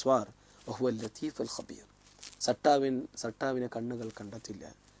യുദ്രികുൽ അബ്സ്വാർ വഹുവൽ ലത്തീഫുൽ ഖബീർ. സട്ടാവിനെ കണ്ണുകൾ കണ്ടെത്തില്ല,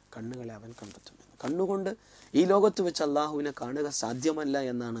 കണ്ണുകളെ അവൻ കണ്ടെത്തുമെന്ന്. കണ്ണുകൊണ്ട് ഈ ലോകത്ത് വെച്ച് അള്ളാഹുവിനെ കാണുക സാധ്യമല്ല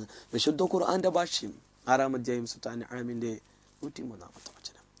എന്നാണ് വിശുദ്ധ ഖുർആന്റെ ഭാഷ്യം. 6-ാം അധ്യായം സൂറത്ത് അൻആമിന്റെ 103-ാമത്തെ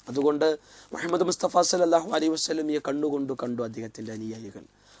വചനം. അതുകൊണ്ട് മുഹമ്മദ് മുസ്തഫ സല്ലല്ലാഹു അലൈഹി വസല്ലമയെ കണ്ണുകൊണ്ട് കണ്ടു അദ്ദേഹത്തിന്റെ അനുയായികൾ.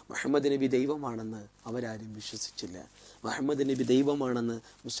 മുഹമ്മദ് നബി ദൈവമാണെന്ന് അവരാരും വിശ്വസിച്ചില്ല. മുഹമ്മദ് നബി ദൈവമാണെന്ന്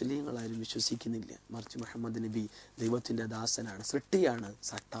മുസ്ലിങ്ങളാരും വിശ്വസിക്കുന്നില്ല. മറിച്ച് മുഹമ്മദ് നബി ദൈവത്തിന്റെ ദാസനാണ്, സൃഷ്ടിയാണ്,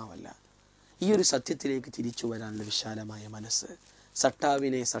 സട്ടാവല്ല. ഈ ഒരു സത്യത്തിലേക്ക് തിരിച്ചു വരാനുള്ള വിശാലമായ മനസ്സ്,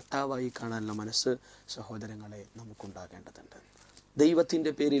 സട്ടാവിനെ സട്ടാവായി കാണാനുള്ള മനസ്സ് സഹോദരങ്ങളെ നമുക്കുണ്ടാകേണ്ടതുണ്ട്.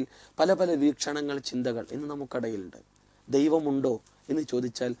 ദൈവത്തിന്റെ പേരിൽ പല പല വീക്ഷണങ്ങൾ, ചിന്തകൾ ഇന്ന് നമുക്കിടയിലുണ്ട്. ദൈവമുണ്ടോ എന്ന്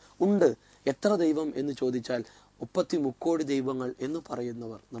ചോദിച്ചാൽ ഉണ്ട്. എത്ര ദൈവം എന്ന് ചോദിച്ചാൽ 33 കോടി ദൈവങ്ങൾ എന്ന്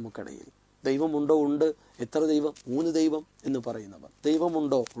പറയുന്നവർ നമുക്കിടയിൽ. ദൈവമുണ്ടോ? ഉണ്ട്. എത്ര ദൈവം? 3 ദൈവം എന്ന് പറയുന്നവർ.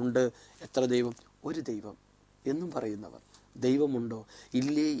 ദൈവമുണ്ടോ? ഉണ്ട്. എത്ര ദൈവം? 1 ദൈവം എന്നും പറയുന്നവർ. ദൈവമുണ്ടോ?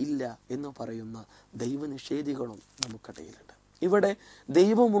 ഇല്ലേ ഇല്ല എന്ന് പറയുന്ന ദൈവനിഷേധികളും നമുക്കിടയിലുണ്ട്. ഇവിടെ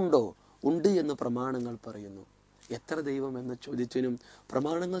ദൈവമുണ്ടോ? ഉണ്ട് എന്ന് പ്രമാണങ്ങൾ പറയുന്നു. എത്ര ദൈവം എന്ന ചോദ്യത്തിനും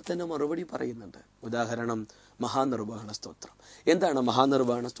പ്രമാണങ്ങൾ തന്നെ മറുപടി പറയുന്നുണ്ട്. ഉദാഹരണം മഹാനിർവഹണ സ്തോത്രം. എന്താണ്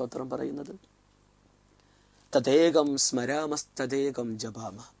മഹാനിർവഹണ സ്തോത്രം പറയുന്നത്? തദേകം സ്മരാമസ്തദേകം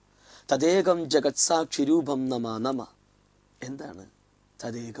ജപാമ തദേകം ജഗത്സാക്ഷിരൂപം നമ നമ. എന്താണ്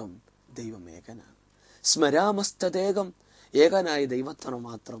തദേകം? ദൈവം ഏകനാണ്. സ്മരാമസ്തദേകം, ഏകനായ ദൈവത്തിനെ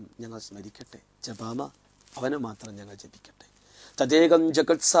മാത്രം ഞങ്ങൾ സ്മരിക്കട്ടെ. ജപാമ, അവനെ മാത്രം ഞങ്ങൾ ജപിക്കട്ടെ. തദേകം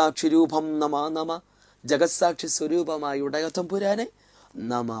ജഗത് സാക്ഷി രൂപം നമാ നമ. ജഗത്സാക്ഷി സ്വരൂപമായ ഉടയ തമ്പുരാനെ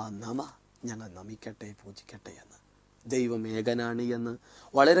നമ നമ, ഞങ്ങൾ നമിക്കട്ടെ, പൂജിക്കട്ടെ എന്ന്. ദൈവം ഏകനാണ് എന്ന്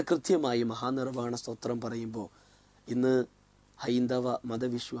വളരെ കൃത്യമായി മഹാനിർവാണ സ്തോത്രം പറയുമ്പോൾ ഇന്ന് ഹൈന്ദവ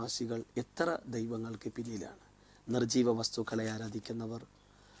മതവിശ്വാസികൾ എത്ര ദൈവങ്ങൾക്ക് പിന്നിലാണ്. നിർജീവ വസ്തുക്കളെ ആരാധിക്കുന്നവർ,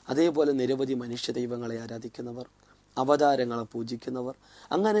 അതേപോലെ നിരവധി മനുഷ്യ ദൈവങ്ങളെ ആരാധിക്കുന്നവർ, അവതാരങ്ങളെ പൂജിക്കുന്നവർ,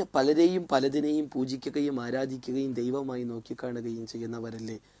 അങ്ങനെ പലരെയും പലതിനെയും പൂജിക്കുകയും ആരാധിക്കുകയും ദൈവമായി നോക്കിക്കാണുകയും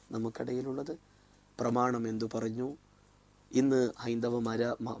ചെയ്യുന്നവരല്ലേ നമുക്കിടയിലുള്ളത്. പ്രമാണം എന്തു പറഞ്ഞു? ഇന്ന് ഹൈന്ദവ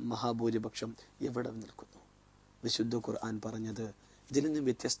മഹാഭൂരിപക്ഷം എവിടെ നിൽക്കുന്നു? വിശുദ്ധ ഖുർആൻ പറഞ്ഞത് ഇതിൽ നിന്നും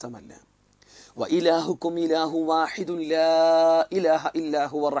വ്യത്യസ്തമല്ല. വഇലാഹുക്കും ഇലാഹു വാഹിദുൻ ലാ ഇലാഹ ഇല്ലാ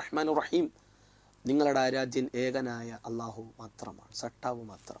ഹുവർ റഹ്മാനുർ റഹീം. നിങ്ങളുടെ ആരാധ്യൻ ഏകനായ അല്ലാഹു മാത്രമാണ്, സട്ടാവ്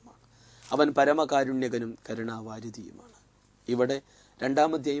മാത്രമാണ്. അവൻ പരമകാരുണ്യകനും കരുണാവാരിധിയുമാണ്. ഇവിടെ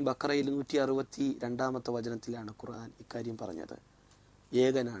 2-ാം അധ്യായം ബഖറയിൽ 162 വചനത്തിലാണ് ഖുർആൻ ഇക്കാര്യം പറഞ്ഞത്.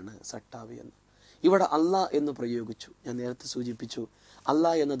 ഏകനാണ് സട്ടാവ് എന്ന്. ഇവിടെ അല്ലാ എന്ന് പ്രയോഗിച്ചു. ഞാൻ നേരത്തെ സൂചിപ്പിച്ചു,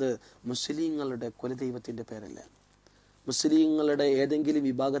 അല്ലാ എന്നത് മുസ്ലിങ്ങളുടെ കുലദൈവത്തിൻ്റെ പേരല്ല, മുസ്ലിങ്ങളുടെ ഏതെങ്കിലും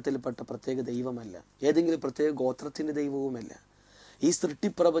വിഭാഗത്തിൽപ്പെട്ട പ്രത്യേക ദൈവമല്ല, ഏതെങ്കിലും പ്രത്യേക ഗോത്രത്തിൻ്റെ ദൈവവുമല്ല. ഈ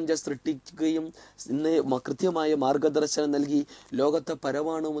സൃഷ്ടിപ്രപഞ്ചം സൃഷ്ടിക്കുകയും ഇന്ന് കൃത്യമായ മാർഗദർശനം നൽകി ലോകത്തെ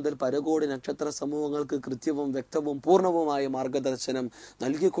പരമാണു മുതൽ പരകോടി നക്ഷത്ര സമൂഹങ്ങൾക്ക് കൃത്യവും വ്യക്തവും പൂർണ്ണവുമായ മാർഗദർശനം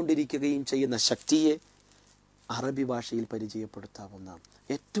നൽകിക്കൊണ്ടിരിക്കുകയും ചെയ്യുന്ന ശക്തിയെ അറബി ഭാഷയിൽ പരിചയപ്പെടുത്താവുന്ന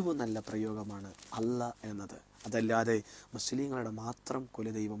ഏറ്റവും നല്ല പ്രയോഗമാണ് അല്ലാ എന്നത്. അതല്ലാതെ മുസ്ലിങ്ങളുടെ മാത്രം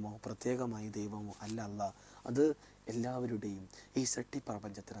കുലദൈവമോ പ്രത്യേകമായ ദൈവമോ അല്ല അല്ലാ. അത് എല്ലാവരുടെയും ഈ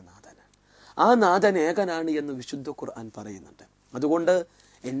സൃഷ്ടിപ്രപഞ്ചത്തിൻ്റെ നാഥനാണ്. ആ നാഥൻ ഏകനാണ് എന്ന് വിശുദ്ധ ഖുർആൻ പറയുന്നുണ്ട്. അതുകൊണ്ട്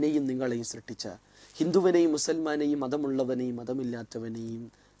എന്നെയും നിങ്ങളെയും സൃഷ്ടിച്ച ഹിന്ദുവിനെയും മുസൽമാനെയും മതമുള്ളവനെയും മതമില്ലാത്തവനെയും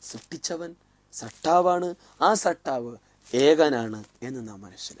സൃഷ്ടിച്ചവൻ സട്ടാവാണ്. ആ സട്ടാവ് ഏകനാണ് എന്ന് നാം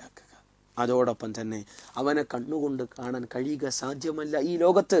മനസ്സിലാക്കുക. അതോടൊപ്പം തന്നെ അവനെ കണ്ണുകൊണ്ട് കാണാൻ കഴിയുക സാധ്യമല്ല. ഈ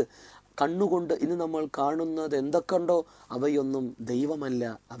ലോകത്ത് കണ്ണുകൊണ്ട് ഇന്ന് നമ്മൾ കാണുന്നത് എന്തൊക്കെയുണ്ടോ അവയൊന്നും ദൈവമല്ല,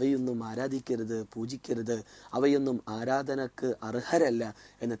 അവയൊന്നും ആരാധിക്കരുത്, പൂജിക്കരുത്, അവയൊന്നും ആരാധനക്ക് അർഹരല്ല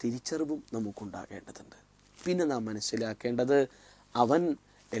എന്ന തിരിച്ചറിവും നമുക്കുണ്ടാകേണ്ടതുണ്ട്. പിന്നെ നാം മനസ്സിലാക്കേണ്ടത് അവൻ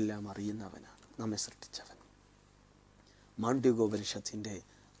എല്ലാം അറിയുന്നവനാണ്, നമ്മെ സൃഷ്ടിച്ചവൻ. മാണ്ഡ്യൂകോപനിഷത്തിന്റെ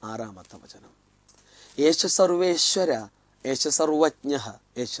 6-ാമത്തെ വചനം, ഏഷ സർവേശ്വര ഏഷ സർവജ്ഞഃ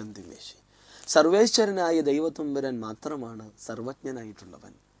ഏഷന്തിമേഷി. സർവേശ്വരനായ ദൈവത്തമ്പുരാൻ മാത്രമാണ്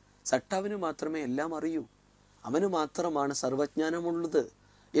സർവജ്ഞനായിട്ടുള്ളവൻ. സട്ടാവിന് മാത്രമേ എല്ലാം അറിയൂ, അവന് മാത്രമാണ് സർവജ്ഞാനമുള്ളത്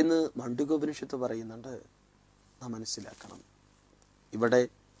എന്ന് മാണ്ഡ്യൂകോപനിഷത്ത് പറയുന്നുണ്ട്. നാം മനസ്സിലാക്കണം. ഇവിടെ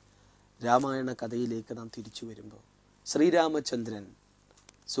രാമായണ കഥയിലേക്ക് നാം തിരിച്ചു വരുമ്പോൾ ശ്രീരാമചന്ദ്രൻ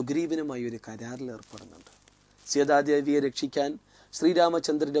സുഗ്രീവനുമായി ഒരു കരാറിൽ ഏർപ്പെടുന്നുണ്ട്. സീതാദേവിയെ രക്ഷിക്കാൻ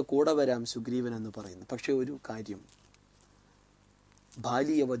ശ്രീരാമചന്ദ്രന്റെ കൂടെ വരാം സുഗ്രീവൻ എന്ന് പറയുന്നു. പക്ഷെ ഒരു കാര്യം,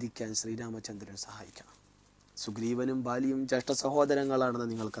 ബാലിയെ വധിക്കാൻ ശ്രീരാമചന്ദ്രൻ സഹായിക്കണം. സുഗ്രീവനും ബാലിയും ജ്യേഷ്ഠ സഹോദരങ്ങളാണെന്ന്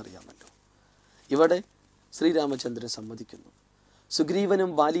നിങ്ങൾക്കറിയാമല്ലോ. ഇവിടെ ശ്രീരാമചന്ദ്രൻ സമ്മതിക്കുന്നു.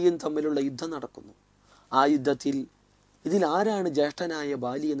 സുഗ്രീവനും ബാലിയും തമ്മിലുള്ള യുദ്ധം നടക്കുന്നു. ആ യുദ്ധത്തിൽ ഇതിൽ ആരാണ് ജ്യേഷ്ഠനായ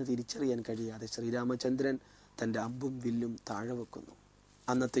ബാലി എന്ന് തിരിച്ചറിയാൻ കഴിയാതെ ശ്രീരാമചന്ദ്രൻ തൻ്റെ അമ്പും വില്ലും താഴെ വെക്കുന്നു.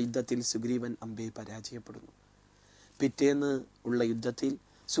 അന്നത്തെ യുദ്ധത്തിൽ സുഗ്രീവൻ അമ്പയെ പരാജയപ്പെടുന്നു. പിറ്റേന്ന് ഉള്ള യുദ്ധത്തിൽ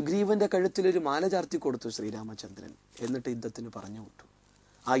സുഗ്രീവന്റെ കഴുത്തിലൊരു മാല ചാർത്തി കൊടുത്തു ശ്രീരാമചന്ദ്രൻ. എന്നിട്ട് യുദ്ധത്തിന് പറഞ്ഞു വിട്ടു.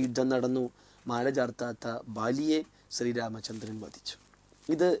 ആ യുദ്ധം നടന്നു. മാല ചാർത്താത്ത ബാലിയെ ശ്രീരാമചന്ദ്രൻ വധിച്ചു.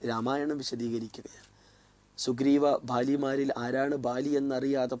 ഇത് രാമായണം വിശദീകരിക്കുകയാണ്. സുഗ്രീവ ബാലിമാരിൽ ആരാണ് ബാലി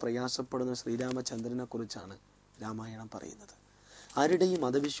എന്നറിയാതെ പ്രയാസപ്പെടുന്ന ശ്രീരാമചന്ദ്രനെ കുറിച്ചാണ് രാമായണം പറയുന്നത്. ആരുടെയും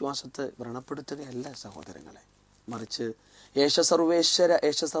മതവിശ്വാസത്തെ വ്രണപ്പെടുത്തുകയല്ല സഹോദരങ്ങളെ, മറിച്ച് ഏഷ സർവേശ്വര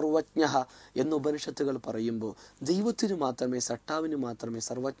ഏഷ സർവജ്ഞഃ എന്ന് ഉപനിഷത്തുകൾ പറയുമ്പോൾ ദൈവത്തിന് മാത്രമേ, സട്ടാവിന് മാത്രമേ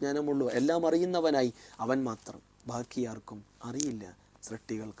സർവജ്ഞാനമുള്ളൂ. എല്ലാം അറിയുന്നവനായി അവൻ മാത്രം, ബാക്കി ആർക്കും അറിയില്ല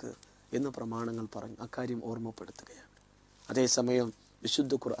സൃഷ്ടികൾക്ക് എന്ന് പ്രമാണങ്ങൾ പറഞ്ഞു അക്കാര്യം ഓർമ്മപ്പെടുത്തുകയാണ്. അതേസമയം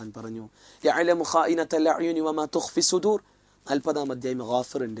വിശുദ്ധ ഖുർആൻ പറഞ്ഞു, യഅലമു ഖായിനത്തൽ അയുനി വമാ തുഖ്ഫി സുദൂർ. 40-ാം അധ്യായം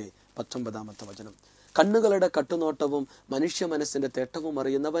ഗാഫിറിന്റെ 19-ാമത്തെ വചനം. കണ്ണുകളുടെ കട്ടുനോട്ടവും മനുഷ്യ മനസ്സിന്റെ തേട്ടവും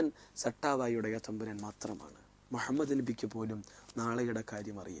അറിയുന്നവൻ സട്ടാവായുടെ തമ്പുരാൻ മാത്രമാണ്. മുഹമ്മദ് നബിക്ക് പോലും നാളെയുടെ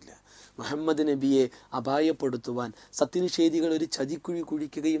കാര്യം അറിയില്ല. മുഹമ്മദ് നബിയെ അപായപ്പെടുത്തുവാൻ സത്യനിഷേധികൾ ഒരു ചതിക്കുഴി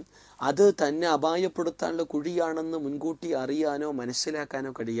കുഴിക്കുകയും അത് തന്നെ അപായപ്പെടുത്താനുള്ള കുഴിയാണെന്ന് മുൻകൂട്ടി അറിയാനോ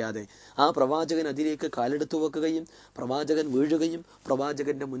മനസ്സിലാക്കാനോ കഴിയാതെ ആ പ്രവാചകൻ അതിലേക്ക് കാലെടുത്തു വെക്കുകയും പ്രവാചകൻ വീഴുകയും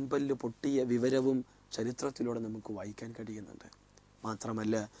പ്രവാചകന്റെ മുൻപല്ല് പൊട്ടിയ വിവരവും ചരിത്രത്തിലൂടെ നമുക്ക് വായിക്കാൻ കഴിയുന്നുണ്ട്.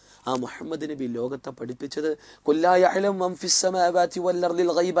 മാത്രമല്ല ആ മുഹമ്മദ് നബി ലോകത്തെ പഠിപ്പിച്ചത് ഖുല്ലാ യഅലമു മൻ ഫിസ് സമാവാതി വൽ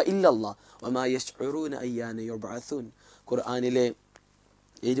അർദിൽ ഗൈബ ഇല്ലല്ലാഹ് വമാ യശ്ഉറൂന അയ്യാന യുബ്അസൂൻ. ഖുർആനിലെ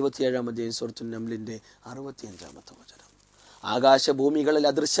 77-ാം അധ്യായം സൂറത്തുൻ നംലിന്റെ 65-ാമത്തെ വചനം. ആകാശഭൂമികളിൽ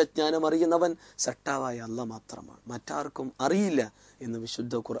അദൃശ്യജ്ഞാനം അറിയുന്നവൻ സട്ടാവായ അല്ലാഹ് മാത്രമാണ്, മറ്റാർക്കും അറിയില്ല എന്ന്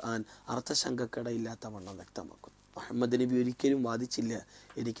വിശുദ്ധ ഖുർആൻ അർത്ഥശങ്കക്കടയില്ലാത്ത വണ്ണം വ്യക്തമാക്കുന്നു. മുഹമ്മദ് നബി ഒരിക്കലും വാദിച്ചില്ല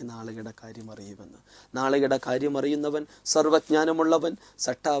എനിക്ക് നാളെയുടെ കാര്യം അറിയുമെന്ന്. നാളെയുടെ കാര്യം അറിയുന്നവൻ, സർവജ്ഞാനമുള്ളവൻ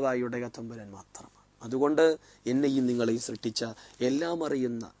സട്ടാവായ ഉടയ തമ്പുരാൻ മാത്രമാണ്. അതുകൊണ്ട് എന്നെയും നിങ്ങളെയും സൃഷ്ടിച്ച എല്ലാം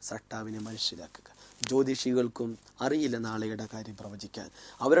അറിയുന്ന സട്ടാവിനെ മനസ്സിലാക്കുക. ജ്യോതിഷികൾക്കും അറിയില്ല നാളെയുടെ കാര്യം പ്രവചിക്കാൻ.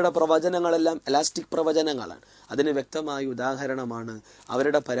 അവരുടെ പ്രവചനങ്ങളെല്ലാം എലാസ്റ്റിക് പ്രവചനങ്ങളാണ്. അതിന് വ്യക്തമായ ഉദാഹരണമാണ്,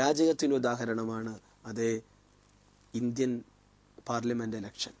 അവരുടെ പരാജയത്തിന് ഉദാഹരണമാണ് അതേ ഇന്ത്യൻ പാർലമെന്റ്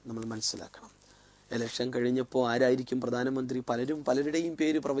ഇലക്ഷൻ. നമ്മൾ മനസ്സിലാക്കണം, ഇലക്ഷൻ കഴിഞ്ഞപ്പോൾ ആരായിരിക്കും പ്രധാനമന്ത്രി, പലരുടെയും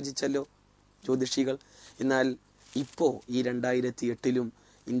പേര് പ്രവചിച്ചല്ലോ ജ്യോതിഷികൾ. എന്നാൽ ഇപ്പോൾ ഈ 2008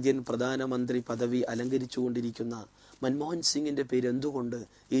 ഇന്ത്യൻ പ്രധാനമന്ത്രി പദവി അലങ്കരിച്ചുകൊണ്ടിരിക്കുന്ന മൻമോഹൻ സിംഗിന്റെ പേര് എന്തുകൊണ്ട്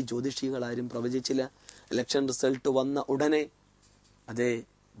ഈ ജ്യോതിഷികൾ ആരും പ്രവചിച്ചില്ല? ഇലക്ഷൻ റിസൾട്ട് വന്ന ഉടനെ അതേ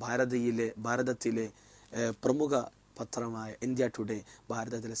ഭാരതത്തിലെ പ്രമുഖ പത്രമായ ഇന്ത്യ ടുഡേ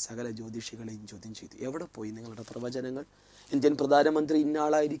ഭാരതത്തിലെ സകല ജ്യോതിഷികളെയും ചോദ്യം ചെയ്തു. എവിടെ പോയി നിങ്ങളുടെ പ്രവചനങ്ങൾ? ഇന്ത്യൻ പ്രധാനമന്ത്രി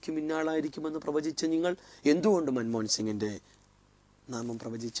ഇന്നാളായിരിക്കുമെന്ന് പ്രവചിച്ച നിങ്ങൾ എന്തുകൊണ്ട് മൻമോഹൻ സിംഗിന്റെ നാമം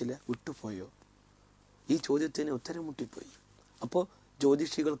പ്രവചിച്ചില്ല? വിട്ടുപോയോ? ഈ ചോദ്യത്തിന് ഉത്തരം മുട്ടിപ്പോയി. അപ്പോൾ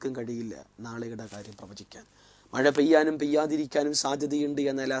ജ്യോതിഷികൾക്കും കഴിയില്ല നാളെയുടെ കാര്യം പ്രവചിക്കാൻ. മഴ പെയ്യാനും പെയ്യാതിരിക്കാനും സാധ്യതയുണ്ട്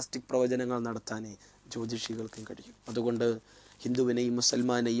എന്ന എലാസ്റ്റിക് പ്രവചനങ്ങൾ നടത്താനേ ജ്യോതിഷികൾക്കും കഴിയും. അതുകൊണ്ട് ഹിന്ദുവിനെയും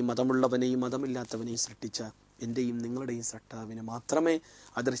മുസൽമാനെയും മതമുള്ളവനെയും മതമില്ലാത്തവനെയും സൃഷ്ടിച്ച എൻ്റെയും നിങ്ങളുടെയും സൃഷ്ടാവിന് മാത്രമേ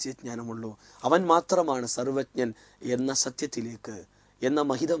അദൃശ്യജ്ഞാനമുള്ളൂ. അവൻ മാത്രമാണ് സർവജ്ഞൻ എന്ന സത്യത്തിലേക്ക്, എന്ന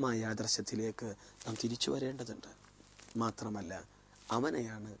മഹിതമായ ആദർശത്തിലേക്ക് നാം തിരിച്ചു വരേണ്ടതുണ്ട്. മാത്രമല്ല,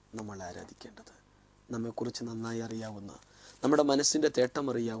 അവനെയാണ് നമ്മൾ ആരാധിക്കേണ്ടത്. നമ്മെക്കുറിച്ച് നന്നായി അറിയാവുന്ന, നമ്മുടെ മനസ്സിൻ്റെ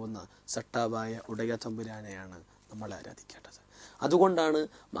തേട്ടമറിയാവുന്ന സട്ടാവായ ഉടയ തമ്പുരാനെയാണ് നമ്മൾ ആരാധിക്കേണ്ടത്. അതുകൊണ്ടാണ്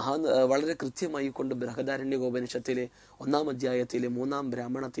വളരെ കൃത്യമായി കൊണ്ട് ബൃഹദാരണ്യകോപനിഷത്തിലെ 1-ാം അധ്യായത്തിലെ 3-ാം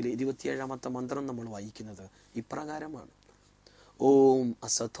ബ്രാഹ്മണത്തിലെ 27-ാമത്തെ മന്ത്രം നമ്മൾ വായിക്കുന്നത് ഇപ്രകാരമാണ്: ഓം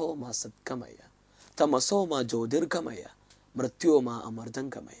അസതോമ സത്കമയ തമസോമ ജ്യോതിർഗമയ മൃത്യോമ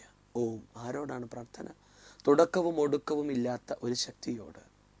അമർദംഗമയ. ഓം ആരോടാണ് പ്രാർത്ഥന? തുടക്കവും ഒടുക്കവും ഇല്ലാത്ത ഒരു ശക്തിയോട്,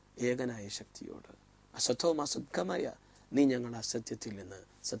 ഏകനായ ശക്തിയോട്. അസതോമ സത്കമയ, നീ ഞങ്ങൾ അസത്യത്തിൽ നിന്ന്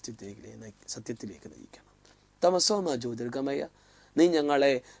സത്യത്തിലേക്ക് നയിക്കണം. തമസോമ ജ്യോതിർഗമയ, നീ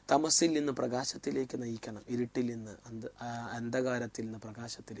ഞങ്ങളെ തമസിൽ നിന്ന് പ്രകാശത്തിലേക്ക് നയിക്കണം. ഇരുട്ടിൽ നിന്ന് അന്ധകാരത്തിൽ നിന്ന്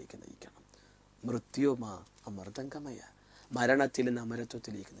പ്രകാശത്തിലേക്ക് നയിക്കണം. മൃത്യോമ അമർദംഗമയ, മരണത്തിൽ നിന്ന്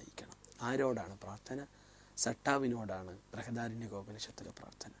അമരത്വത്തിലേക്ക് നയിക്കണം. ആരോടാണ് പ്രാർത്ഥന? സട്ടാവിനോടാണ് ബൃഹദാരണ്യകോപനിഷത്തിലെ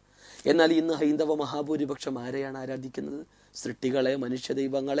പ്രാർത്ഥന. എന്നാൽ ഇന്ന് ഹൈന്ദവ മഹാഭൂരിപക്ഷം ആരെയാണ് ആരാധിക്കുന്നത്? സൃഷ്ടികളെ, മനുഷ്യ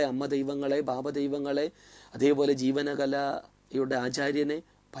ദൈവങ്ങളെ, അമ്മ ദൈവങ്ങളെ, ബാബദൈവങ്ങളെ, അതേപോലെ ജീവനകലയുടെ ആചാര്യനെ,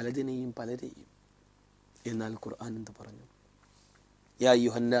 പലരെയും. എന്നാൽ ഖുർആൻ എന്ത് പറഞ്ഞു? യാ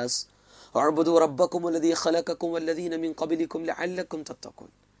അയ്യുഹന്നാസ് അഅ്ബുദു റബ്ബക്കും അല്ലദീ ഖലഖക്കും വല്ലദീന മിൻ ഖബ്ലിക്കും ലഅല്ലക്കും തത്തഖൂൻ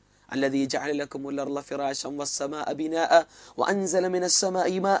അല്ലദീ ജഅല ലക്കുമുൽ അർള ഫിറാശൻ വസ്സമാഅ ബിനാഅ വഅൻസല മിനസ്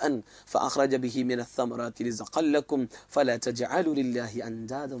സമാഇ മാഅൻ ഫഅഖ്റജ ബിഹി മിനസ് സമറാത്തി റിസ്ഖൻ ലക്കും ഫലാ തജ്അലു ലില്ലാഹി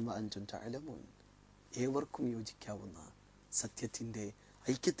അൻദാദൻ വഅൻതും തഅലമൂൻ. ഏവർക്കും യോജിക്കാവുന്ന സത്യത്തിന്റെ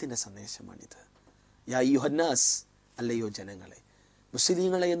ഐക്യത്തിന്റെ സന്ദേശമാണിത്. യാ അയ്യുഹന്നാസ്, അല്ലയോ ജനങ്ങളെ,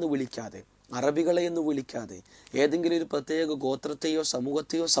 മുസ്ലിങ്ങളെ എന്ന് വിളിക്കാതെ, അറബികളെ എന്ന് വിളിക്കാതെ, ഏതെങ്കിലും ഒരു പ്രത്യേക ഗോത്രത്തെയോ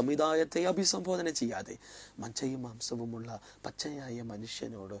സമൂഹത്തെയോ സമുദായത്തെയോ അഭിസംബോധന ചെയ്യാതെ മജ്ജയും മാംസവുമുള്ള പച്ചയായ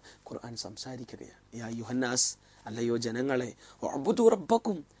മനുഷ്യനോട് ഖുർആൻ സംസാരിക്കുകയാണ്. യാ അയ്യുഹന്നാസ്, അല്ലയോ ജനങ്ങളെ, ഉഅ്ബുദു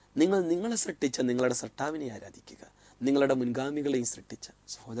റബ്ബക്കും, നിങ്ങളെ സൃഷ്ടിച്ച നിങ്ങളുടെ സൃഷ്ടാവിനെ ആരാധിക്കുക. നിങ്ങളുടെ മുൻഗാമികളെയും സൃഷ്ടിച്ച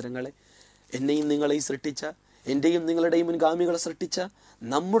സഹോദരങ്ങളെ, എന്നെയും നിങ്ങളെയും സൃഷ്ടിച്ച, എൻ്റെയും നിങ്ങളുടെയും മുൻഗാമികളെ സൃഷ്ടിച്ച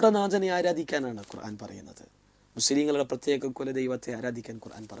നമ്മുടെ നാഥനെ ആരാധിക്കാനാണ് ഖുർആൻ പറയുന്നത്. മുസ്ലിങ്ങളുടെ പ്രത്യേക കുലദൈവത്തെ ആരാധിക്കാൻ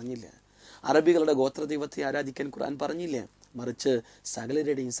ഖുർആൻ പറഞ്ഞില്ല. അറബികളുടെ ഗോത്രദൈവത്തെ ആരാധിക്കാൻ ഖുർആൻ പറഞ്ഞില്ല. മറിച്ച്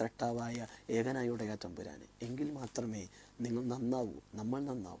സകലരുടെയും സൃഷ്ടാവായ ഏകനായുടയ തമ്പുരാനെ. എങ്കിൽ മാത്രമേ നിങ്ങൾ നന്നാവൂ, നമ്മൾ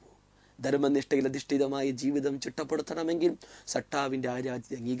നന്നാവൂ. ധർമ്മനിഷ്ഠയിൽ അധിഷ്ഠിതമായ ജീവിതം ചിട്ടപ്പെടുത്തണമെങ്കിൽ സട്ടാവിന്റെ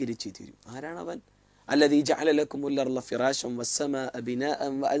ആരാധ്യത അംഗീകരിച്ചേ തീരും. ആരാണവൻ? അല്ലദീ ജഅല ലക്കുമുൽ അർള ഫിറാശൻ വസ്സമാഅ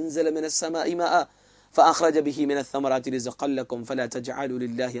ബിനാഅൻ വഅൻസല മിനസ് സമാഇ മാഅ ഫഅഖ്റജ ബിഹി മിനസ് സമറാത്തി റിസ്ഖൻ ലക്കും ഫലാ തജ്അലു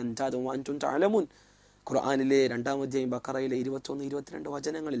ലില്ലാഹി അൻദാദൻ വഅൻതും തഅലമൂൻ. ഖുർആനിലെ 2-ാം അധ്യായം ബഖറയിലെ 21-22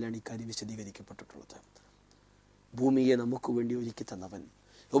 വചനങ്ങളിലാണ് ഇക്കാര്യം വിശദീകരിക്കപ്പെട്ടിട്ടുള്ളത്. ഭൂമിയെ നമുക്ക് വേണ്ടി ഒരുക്കി തന്നവൻ,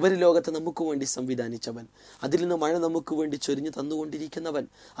 ഉപരിലോകത്തെ നമുക്ക് വേണ്ടി സംവിധാനിച്ചവൻ, അതിൽ നിന്ന് മഴ നമുക്ക് വേണ്ടി ചൊരിഞ്ഞു തന്നുകൊണ്ടിരിക്കുന്നവൻ,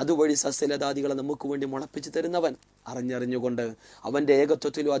 അതുവഴി സസ്യലതാദികളെ നമുക്ക് വേണ്ടി മുളപ്പിച്ചു തരുന്നവൻ, അറിഞ്ഞറിഞ്ഞുകൊണ്ട് അവന്റെ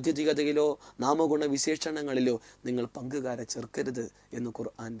ഏകത്വത്തിലോ അദ്വിതീയതയിലോ നാമഗുണ വിശേഷണങ്ങളിലോ നിങ്ങൾ പങ്കുകാരെ ചേർക്കരുത് എന്ന്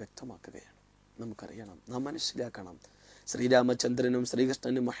ഖുർആൻ വ്യക്തമാക്കുകയാണ്. നമുക്കറിയണം, നാം മനസ്സിലാക്കണം, ശ്രീരാമചന്ദ്രനും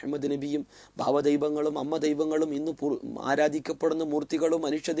ശ്രീകൃഷ്ണനും മുഹമ്മദ് നബിയും ഭാവദൈവങ്ങളും അമ്മ ദൈവങ്ങളും ഇന്ന് ആരാധിക്കപ്പെടുന്ന മൂർത്തികളും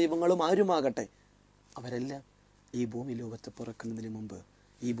മനുഷ്യ ദൈവങ്ങളും ആരുമാകട്ടെ, അവരെല്ലാം ഈ ഭൂമി ലോകത്ത് പിറക്കുന്നതിന് മുമ്പ്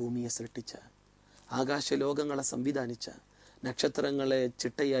ഈ ഭൂമിയെ സൃഷ്ടിച്ച, ആകാശലോകങ്ങളെ സംവിധാനിച്ച, നക്ഷത്രങ്ങളെ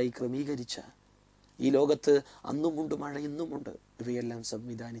ചിട്ടയായി ക്രമീകരിച്ച, ഈ ലോകത്ത് അന്നുമുണ്ട് മഴ ഇന്നുമുണ്ട്, ഇവയെല്ലാം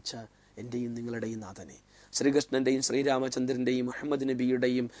സംവിധാനിച്ച എൻ്റെയും നിങ്ങളുടെയും നാഥനെ, ശ്രീകൃഷ്ണൻ്റെയും ശ്രീരാമചന്ദ്രൻ്റെയും മുഹമ്മദ്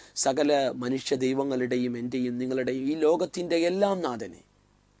നബിയുടെയും സകല മനുഷ്യ ദൈവങ്ങളുടെയും എൻ്റെയും നിങ്ങളുടെയും ഈ ലോകത്തിൻ്റെ എല്ലാം നാഥനെ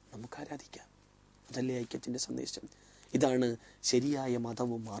നമുക്ക് ആരാധിക്കാം. അതല്ലേ ഐക്യത്തിൻ്റെ സന്ദേശം. ഇതാണ് ശരിയായ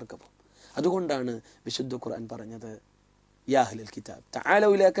മതവും മാർഗവും. അതുകൊണ്ടാണ് വിശുദ്ധ ഖുർആൻ പറഞ്ഞത്, യാ അഹ്ലൽ കിതാബ് തആലൂ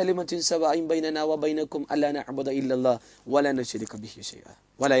ഇലാ കലിമത്തിൻ സവാഇൻ ബൈനനാ വബൈനകും അല്ലാ നഅ്ബുദ ഇല്ലല്ലാഹ് വലാ നുശ്രിക ബിഹി ശൈഅ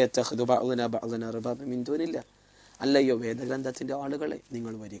വലാ യത്തഖിദു ബഅ്ദുനാ ബഅ്ദൻ അർബാബൻ മിൻ ദൂനില്ലാഹ്. അല്ലയോ വേദഗ്രന്ഥത്തിൻ്റെ ആളുകളെ,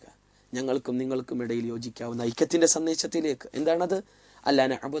 നിങ്ങൾ വരിക, ഞങ്ങൾക്കും നിങ്ങൾക്കും ഇടയിൽ യോജിക്കാവുന്ന ഐക്യത്തിൻ്റെ സന്ദേശത്തിലേക്ക്. എന്താണത്? അല്ലാ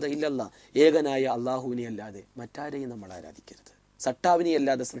നഅ്ബുദ ഇല്ലല്ലാഹ്, ഏകനായ അള്ളാഹുവിനെ അല്ലാതെ മറ്റാരെയും നമ്മൾ ആരാധിക്കരുത്. സട്ടാവിനെ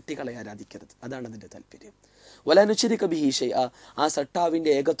അല്ലാതെ സൃഷ്ടികളെ ആരാധിക്കരുത്. അതാണ് അതിൻ്റെ താല്പര്യം. വലാ നുശ്രിക ബിഹി ശൈഅ, ആ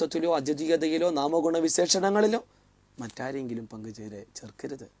സട്ടാവിൻ്റെ ഏകത്വത്തിലോ അദ്വിതീയതയിലോ നാമഗുണ വിശേഷണങ്ങളിലോ മറ്റാരെങ്കിലും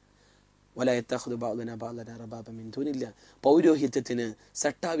ചേർക്കരുത്. വലാ യത്തഖിദു ബഅ്ദുനാ ബഅ്ദൻ അർബാബൻ മിൻ ദൂനില്ലാഹ്, പൗരോഹിത്യത്തിന്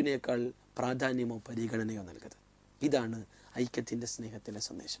സട്ടാവിനേക്കാൾ പ്രാധാന്യമോ പരിഗണനയോ നൽകരുത്. ഇതാണ് ഐക്യത്തിൻ്റെ സ്നേഹത്തിൻ്റെ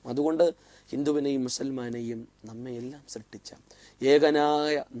സന്ദേശം. അതുകൊണ്ട് ഹിന്ദുവിനെയും മുസൽമാനെയും നമ്മയെല്ലാം സൃഷ്ടിച്ച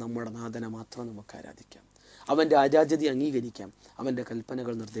ഏകനായ നമ്മുടെ നാഥനെ മാത്രം നമുക്ക് ആരാധിക്കാം. അവൻ്റെ ആരാധ്യത അംഗീകരിക്കാം. അവൻ്റെ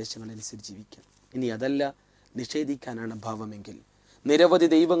കൽപ്പനകൾ നിർദ്ദേശങ്ങൾ അനുസരിച്ച് ജീവിക്കാം. ഇനി അതല്ല, നിഷേധിക്കാനാണ് ഭാവമെങ്കിൽ, നിരവധി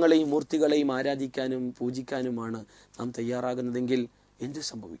ദൈവങ്ങളെയും മൂർത്തികളെയും ആരാധിക്കാനും പൂജിക്കാനുമാണ് നാം തയ്യാറാകുന്നതെങ്കിൽ എന്തു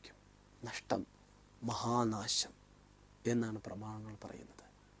സംഭവിക്കും? നഷ്ടം, മഹാനാശം എന്നാണ് പ്രമാണങ്ങൾ പറയുന്നത്.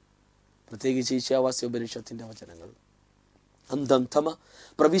 പ്രത്യേകിച്ച് ഈശാവാസ്യ ഉപനിഷത്തിന്റെ വചനങ്ങൾ. അന്തം തമ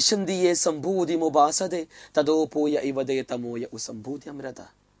പ്രവിശന്തിയെ സംഭൂതി മുബാസതെ തതോ പോയ ഇവതേ തമോയ ഉസംഭൂതി അമൃത.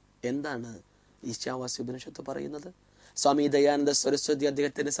 എന്താണ് ഈശാവാസ്യ ഉപനിഷത്ത് പറയുന്നത്? സ്വാമി ദയാനന്ദ സരസ്വതി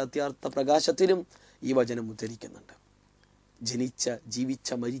അദ്ദേഹത്തിന്റെ സത്യാർത്ഥ പ്രകാശത്തിലും ഈ വചനം ഉദ്ധരിക്കുന്നുണ്ട്. ജനിച്ച, ജീവിച്ച,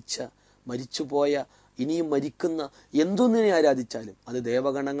 മരിച്ചുപോയ, ഇനിയും മരിക്കുന്ന എന്തൊന്നിനെ ആരാധിച്ചാലും, അത്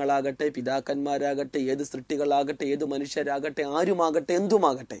ദേവഗണങ്ങളാകട്ടെ, പിതാക്കന്മാരാകട്ടെ, ഏത് സൃഷ്ടികളാകട്ടെ, ഏത് മനുഷ്യരാകട്ടെ, ആരുമാകട്ടെ,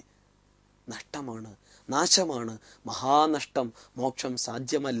 എന്തുമാകട്ടെ, നഷ്ടമാണ്, നാശമാണ്, മഹാനഷ്ടം, മോക്ഷം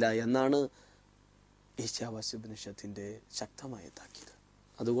സാധ്യമല്ല എന്നാണ് ഈശാവാസ്യോപനിഷത്തിന്റെ ശക്തമായ താക്കീത്.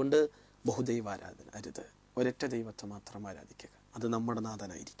 അതുകൊണ്ട് ബഹുദൈവാരാധന അരുത്. ഒരൊറ്റ ദൈവത്തെ മാത്രം ആരാധിക്കുക. അത് നമ്മുടെ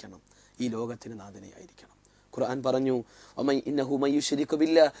നാഥനായിരിക്കണം, ഈ ലോകത്തിന് നാഥനായിരിക്കണം. ഖുർആൻ പറഞ്ഞു,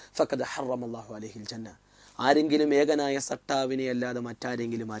 ആരെങ്കിലും ഏകനായ സട്ടാവിനെ അല്ലാതെ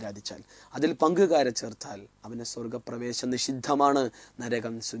മറ്റാരെങ്കിലും ആരാധിച്ചാൽ, അതിൽ പങ്കുകാരെ ചേർത്താൽ അവന് സ്വർഗപ്രവേശം നിഷിദ്ധമാണ്,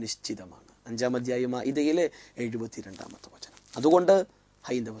 നരകം സുനിശ്ചിതമാണ്. 5-ാം അധ്യായം മാഇദയിലെ 72-ാമത്തെ വചനം. അതുകൊണ്ട്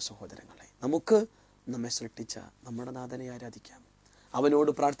ഹൈന്ദവ സഹോദരങ്ങളെ, നമുക്ക് നമ്മെ സൃഷ്ടിച്ച നമ്മുടെ നാഥനെ ആരാധിക്കാം,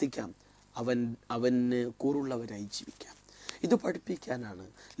 അവനോട് പ്രാർത്ഥിക്കാം, അവന് കൂറുള്ളവരായി ജീവിക്കാം. ഇത് പഠിപ്പിക്കാനാണ്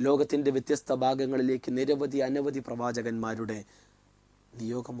ലോകത്തിൻ്റെ വ്യത്യസ്ത ഭാഗങ്ങളിലേക്ക് അനവധി പ്രവാചകന്മാരുടെ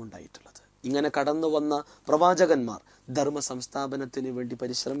നിയോഗമുണ്ടായിട്ടുള്ളത്. ഇങ്ങനെ കടന്നു വന്ന പ്രവാചകന്മാർ ധർമ്മ സംസ്ഥാപനത്തിന് വേണ്ടി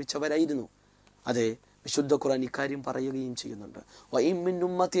പരിശ്രമിച്ചവരായിരുന്നു. അതെ, വിശുദ്ധ ഖുർആൻ ഇക്കാര്യം പറയുകയും ചെയ്യുന്നുണ്ട്.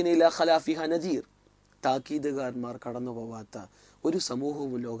 താക്കീതുകാരന്മാർ കടന്നു പോവാത്ത ഒരു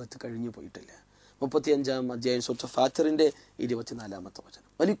സമൂഹവും ലോകത്ത് കഴിഞ്ഞു പോയിട്ടില്ല. 35-ാം അധ്യായം സൂറത്ത് ഫാത്തിറിന്റെ 24-ാമത്തെ വചനം.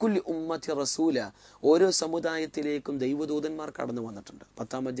 വലിക്കുല്ലി ഉമ്മത്തി റസൂല, ഓരോ സമുദായത്തിലേക്കും ദൈവദൂതന്മാർ കടന്നു വന്നിട്ടുണ്ട്.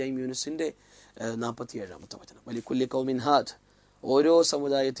 10-ാം അധ്യായം യൂനുസിന്റെ 47-ാമത്തെ വചനം. വലിക്കുല്ലി ഖൗമിൻ ഹാദ്, ഓരോ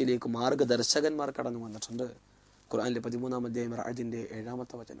സമുദായത്തിലേക്കും മാർഗദർശകന്മാർ കടന്നു വന്നിട്ടുണ്ട്. ഖുർആനിലെ 13-ാം അധ്യായം റഅദിന്റെ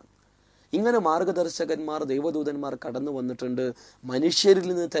 7-ാമത്തെ വചനം. ഇങ്ങനെ മാർഗദർശകന്മാർ, ദൈവദൂതന്മാർ കടന്നു വന്നിട്ടുണ്ട്. മനുഷ്യരിൽ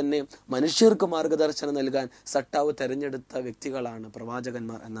നിന്ന് തന്നെ മനുഷ്യർക്ക് മാർഗദർശനം നൽകാൻ സട്ടാവ് തെരഞ്ഞെടുത്ത വ്യക്തികളാണ്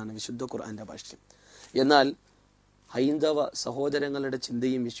പ്രവാചകന്മാർ എന്നാണ് വിശുദ്ധ ഖുർആന്റെ ഭാഷ്യം. എന്നാൽ ഹൈന്ദവ സഹോദരങ്ങളുടെ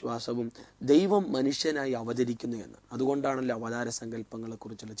ചിന്തയും വിശ്വാസവും ദൈവം മനുഷ്യനായി അവതരിക്കുന്നു എന്ന്. അതുകൊണ്ടാണല്ലോ അവതാര സങ്കല്പങ്ങളെ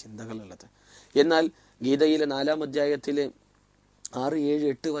കുറിച്ചുള്ള ചിന്തകളുള്ളത്. എന്നാൽ ഗീതയിലെ 4-ാം അധ്യായത്തിലെ 6, 7,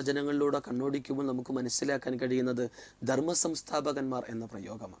 8 വചനങ്ങളിലൂടെ കണ്ണോടിക്കുമ്പോൾ നമുക്ക് മനസ്സിലാക്കാൻ കഴിയുന്നത് ധർമ്മസംസ്ഥാപകന്മാർ എന്ന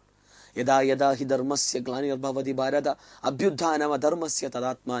പ്രയോഗമാണ്. യഥാ യഥാ ഹി ധർമ്മസ്യ ഗ്ലാനിർഭവതി ഭാരത അഭ്യുത്ഥാനം അധർമ്മസ്യ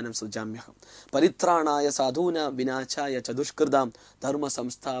തദാത്മാനം സൃജാമ്യഹം പരിത്രാണായ സാധൂന വിനാശായ ചതുഷ്കൃതാം ധർമ്മ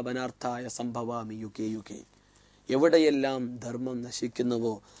സംസ്ഥാപനാർത്ഥായ സംഭവാമി യുഗേ യുഗേ. എവിടെയെല്ലാം ധർമ്മം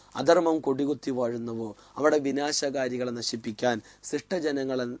നശിക്കുന്നുവോ, അധർമ്മം കൊടികുത്തി വാഴുന്നുവോ, അവിടെ വിനാശകാരികളെ നശിപ്പിക്കാൻ,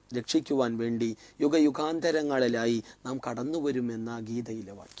 സൃഷ്ടജനങ്ങളെ രക്ഷിക്കുവാൻ വേണ്ടി യുഗയുഗാന്തരങ്ങളിലായി നാം കടന്നുവരുമെന്ന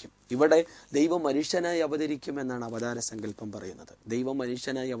ഗീതയിലെ വാക്യം. ഇവിടെ ദൈവം മനുഷ്യനായി അവതരിക്കുമെന്നാണ് അവതാര സങ്കല്പം പറയുന്നത്. ദൈവം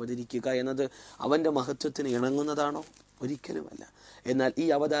മനുഷ്യനായി അവതരിക്കുക എന്നത് അവന്റെ മഹത്വത്തിന് ഇണങ്ങുന്നതാണോ? ഒരിക്കലുമല്ല. എന്നാൽ ഈ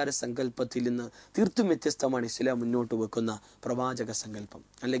അവതാര സങ്കല്പത്തിൽ നിന്ന് തീർത്തും വ്യത്യസ്തമാണ് ഇസ്ലാം മുന്നോട്ട് വെക്കുന്ന പ്രവാചക സങ്കല്പം,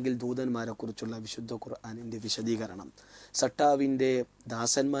 അല്ലെങ്കിൽ ദൂതന്മാരെ കുറിച്ചുള്ള വിശുദ്ധ ഖുർആനിന്റെ വിശദീകരണം. സട്ടാവിന്റെ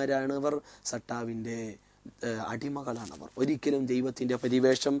ദാസന്മാരാണ് അവർ, സട്ടാവിന്റെ അടിമകളാണവർ. ഒരിക്കലും ദൈവത്തിൻ്റെ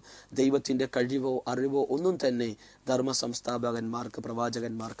പരിവേഷം, ദൈവത്തിൻ്റെ കഴിവോ അറിവോ ഒന്നും തന്നെ ധർമ്മ സംസ്ഥാപകന്മാർക്ക്,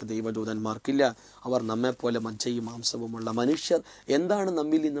 പ്രവാചകന്മാർക്ക്, ദൈവദൂതന്മാർക്കില്ല. അവർ നമ്മെപ്പോലെ മജ്ജയും മാംസവുമുള്ള മനുഷ്യർ. എന്താണ്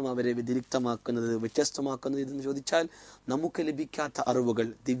നമ്മിൽ നിന്നും അവരെ വ്യതിരിക്തമാക്കുന്നത്, വ്യത്യസ്തമാക്കുന്നത് എന്ന് ചോദിച്ചാൽ, നമുക്ക് ലഭിക്കാത്ത അറിവുകൾ,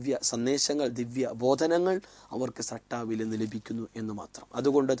 ദിവ്യ സന്ദേശങ്ങൾ, ദിവ്യ ബോധനങ്ങൾ അവർക്ക് സട്ടാവിൽ നിന്ന് ലഭിക്കുന്നു എന്ന് മാത്രം.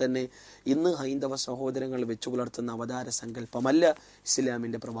 അതുകൊണ്ട് തന്നെ ഇന്ന് ഹൈന്ദവ സഹോദരങ്ങൾ വെച്ചു പുലർത്തുന്ന അവതാര സങ്കല്പമല്ല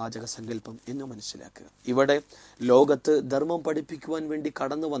ഇസ്ലാമിൻ്റെ പ്രവാചക സങ്കല്പം എന്ന് മനസ്സിലാക്കുക. ഇവിടെ ലോകത്ത് ധർമ്മം പഠിപ്പിക്കുവാൻ വേണ്ടി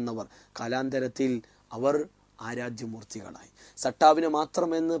കടന്നു വന്നവർ കാലാന്തരത്തിൽ അവർ ആരാധ്യമൂർത്തികളായി. സട്ടാവിനെ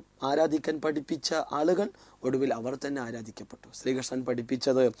മാത്രമെന്ന് ആരാധിക്കാൻ പഠിപ്പിച്ച ആളുകൾ ഒടുവിൽ അവർ തന്നെ ആരാധിക്കപ്പെട്ടു. ശ്രീകൃഷ്ണൻ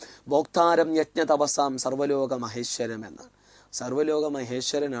പഠിപ്പിച്ചത് ഭോക്താരം യജ്ഞ തപസാം സർവലോക മഹേശ്വരം എന്നാണ്. സർവലോക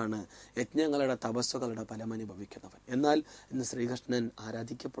മഹേശ്വരനാണ് യജ്ഞങ്ങളുടെ തപസ്സുകളുടെ ഫലമനുഭവിക്കുന്നവൻ. എന്നാൽ ഇന്ന് ശ്രീകൃഷ്ണൻ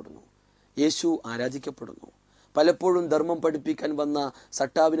ആരാധിക്കപ്പെടുന്നു, യേശു ആരാധിക്കപ്പെടുന്നു. പലപ്പോഴും ധർമ്മം പഠിപ്പിക്കാൻ വന്ന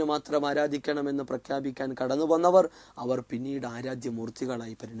സട്ടാവിനെ മാത്രം ആരാധിക്കണമെന്ന് പ്രഖ്യാപിക്കാൻ കടന്നു വന്നവർ അവർ പിന്നീട്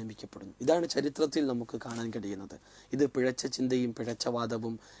ആരാധ്യമൂർത്തികളായി പരിണമിക്കപ്പെടുന്നു. ഇതാണ് ചരിത്രത്തിൽ നമുക്ക് കാണാൻ കഴിയുന്നത്. ഇത് പിഴച്ച ചിന്തയും പിഴച്ച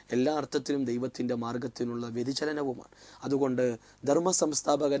വാദവും എല്ലാ അർത്ഥത്തിലും ദൈവത്തിൻ്റെ മാർഗത്തിനുള്ള വ്യതിചലനവുമാണ്. അതുകൊണ്ട്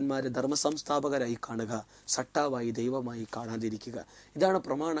ധർമ്മസംസ്ഥാപകന്മാരെ ധർമ്മസംസ്ഥാപകരായി കാണുക, സട്ടാവായി ദൈവമായി കാണാതിരിക്കുക. ഇതാണ്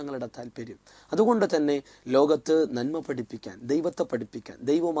പ്രമാണങ്ങളുടെ താല്പര്യം. അതുകൊണ്ട് തന്നെ ലോകത്ത് നന്മ പഠിപ്പിക്കാൻ, ദൈവത്തെ പഠിപ്പിക്കാൻ,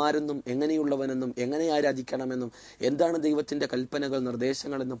 ദൈവം ആരെന്നും എങ്ങനെയുള്ളവനെന്നും എങ്ങനെ ആരാധിക്കണമെന്നും എന്താണ് ദൈവത്തിന്റെ കൽപ്പനകൾ,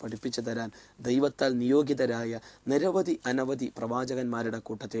 നിർദ്ദേശങ്ങൾ എന്ന് പഠിപ്പിച്ചു തരാൻ ദൈവത്താൽ നിയോഗിതരായ നിരവധി അനവധി പ്രവാചകന്മാരുടെ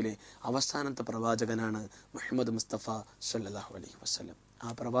കൂട്ടത്തിലെ അവസാനത്തെ പ്രവാചകനാണ് മുഹമ്മദ് മുസ്തഫ സല്ലല്ലാഹു അലൈഹി വസല്ലം.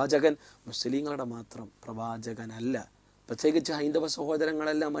 ആ പ്രവാചകൻ മുസ്ലിങ്ങളുടെ മാത്രം പ്രവാചകനല്ല. പ്രത്യേകിച്ച് ഹൈന്ദവ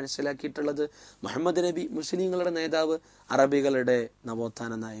സഹോദരങ്ങളെല്ലാം മനസ്സിലാക്കിയിട്ടുള്ളത് മുഹമ്മദ് നബി മുസ്ലിങ്ങളുടെ നേതാവ്, അറബികളുടെ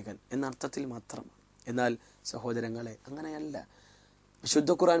നവോത്ഥാന നായകൻ എന്ന അർത്ഥത്തിൽ മാത്രമാണ്. എന്നാൽ സഹോദരങ്ങളെ, അങ്ങനെയല്ല.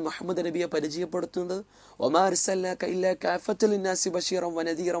 വിശുദ്ധ ഖുർആൻ മുഹമ്മദ് നബിയെ പരിചയപ്പെടുത്തുന്നത് വമാ അർസൽനാക ഇല്ലാ കാഫത്തൻ ലിന്നാസി ബശീറൻ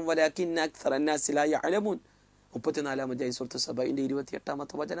വനദീറൻ വലാകിന്ന അക്സറൻ നാസി ലാ യഅലമൂൻ. 34-ാം അധ്യായം സൂറത്ത് സബയിന്റെ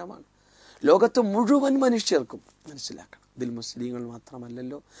 28-ാമത്തെ വചനമാണ്. ലോകത്ത് മുഴുവൻ മനുഷ്യർക്കും മനസ്സിലാക്കണം, ഇതിൽ മുസ്ലിങ്ങൾ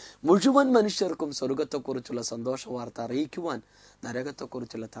മാത്രമല്ലല്ലോ, മുഴുവൻ മനുഷ്യർക്കും സ്വർഗത്തെക്കുറിച്ചുള്ള സന്തോഷ വാർത്ത അറിയിക്കുവാൻ,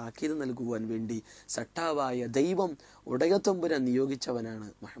 നരകത്തെക്കുറിച്ചുള്ള താക്കീത് നൽകുവാൻ വേണ്ടി സട്ടാവായ ദൈവം ഉടയത്തമ്പുരാൻ നിയോഗിച്ചവനാണ്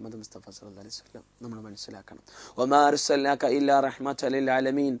മുഹമ്മദ് മുസ്തഫ സല്ലല്ലാഹു അലൈഹി വസല്ലം. നമ്മൾ മനസ്സിലാക്കണം. വമാ അർസൽനാക ഇല്ലാ റഹ്മത്തൻ ലിൽ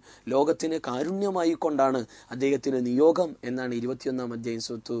ആലമീൻ. ലോകത്തിന് കാരുണ്യമായി കൊണ്ടാണ് അദ്ദേഹത്തിന് നിയോഗം എന്നാണ് 21-ാം അധ്യായം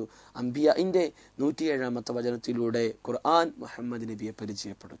സൂറത്ത് അംബിയാഇന്റെ 107-ാമത്തെ വചനത്തിലൂടെ ഖുർആൻ മുഹമ്മദ് നബിയെ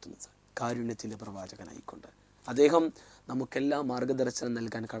പരിചയപ്പെടുത്തുന്നത്. കാരുണ്യത്തിന്റെ പ്രവാചകനായിക്കൊണ്ട് അദ്ദേഹം നമുക്കെല്ലാം മാർഗദർശനം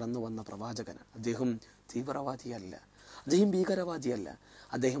നൽകാൻ കടന്നു വന്ന പ്രവാചകനാണ്. അദ്ദേഹം തീവ്രവാദിയല്ല, അദ്ദേഹം ഭീകരവാദിയല്ല,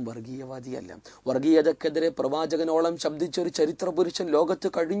 അദ്ദേഹം വർഗീയവാദിയല്ല. വർഗീയതക്കെതിരെ പ്രവാചകനോളം ശബ്ദിച്ചൊരു ചരിത്ര പുരുഷൻ ലോകത്ത്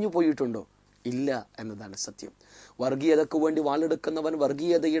കഴിഞ്ഞു പോയിട്ടുണ്ടോ? ഇല്ല എന്നതാണ് സത്യം. വർഗീയതയ്ക്ക് വേണ്ടി വാളെടുക്കുന്നവൻ,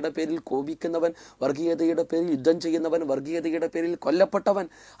 വർഗീയതയുടെ പേരിൽ കോപിക്കുന്നവൻ, വർഗീയതയുടെ പേരിൽ യുദ്ധം ചെയ്യുന്നവൻ, വർഗീയതയുടെ പേരിൽ കൊല്ലപ്പെട്ടവൻ,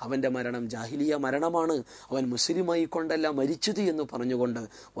 അവൻ്റെ മരണം ജാഹിലിയ മരണമാണ്, അവൻ മുസ്ലിമായി കൊണ്ടല്ല മരിച്ചത് എന്ന് പറഞ്ഞുകൊണ്ട്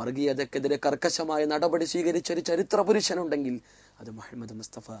വർഗീയതക്കെതിരെ കർക്കശമായ നടപടി സ്വീകരിച്ചൊരു ചരിത്ര പുരുഷനുണ്ടെങ്കിൽ അത് മുഹമ്മദ്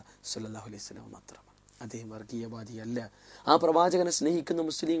മുസ്തഫ സല്ലല്ലാഹു അലൈഹി വസല്ലം മാത്രമാണ്. അദ്ദേഹം വർഗീയവാദിയല്ല. ആ പ്രവാചകനെ സ്നേഹിക്കുന്ന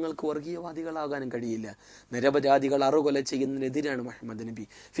മുസ്ലിങ്ങൾക്ക് വർഗീയവാദികളാകാനും കഴിയില്ല. നിരപരാധികൾ അറുകൊല ചെയ്യുന്നതിനെതിരാണ് മുഹമ്മദ് നബി.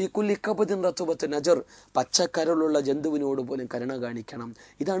 ഫീ കുല്ലി കബദിൻ റതുബത്ത് നജർ. പച്ചക്കരളുള്ള ജന്തുവിനോട് പോലും കരുണ കാണിക്കണം.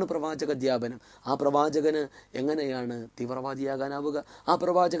 ഇതാണ് പ്രവാചകധ്യാപനം. ആ പ്രവാചകന് എങ്ങനെയാണ് തീവ്രവാദിയാകാനാവുക? ആ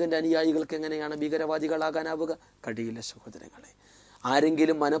പ്രവാചകന്റെ അനുയായികൾക്ക് എങ്ങനെയാണ് ഭീകരവാദികളാകാനാവുക? കഴിയില്ല സഹോദരങ്ങളെ.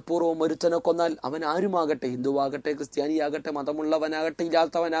 ആരെങ്കിലും മനഃപൂർവ്വം ഒരുത്തനെ കൊന്നാൽ അവൻ ആരുമാകട്ടെ, ഹിന്ദുവാകട്ടെ, ക്രിസ്ത്യാനിയാകട്ടെ, മതമുള്ളവനാകട്ടെ,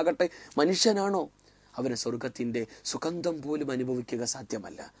 ഇല്ലാത്തവനാകട്ടെ, മനുഷ്യനാണോ, അവന് സ്വർഗത്തിന്റെ സുഗന്ധം പോലും അനുഭവിക്കുക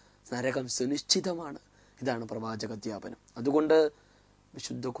സാധ്യമല്ല. നരകം സുനിശ്ചിതമാണ്. ഇതാണ് പ്രവാചകധ്യാപനം. അതുകൊണ്ട്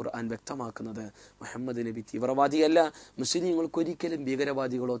വിശുദ്ധ ഖുർആൻ വ്യക്തമാക്കുന്നത് മുഹമ്മദ് നബി തീവ്രവാദിയല്ല. മുസ്ലിങ്ങൾക്ക് ഒരിക്കലും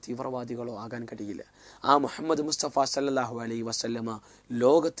ഭീകരവാദികളോ തീവ്രവാദികളോ ആകാൻ കഴിയില്ല. ആ മുഹമ്മദ് മുസ്തഫ സല്ലല്ലാഹു അലൈഹി വസല്ലമ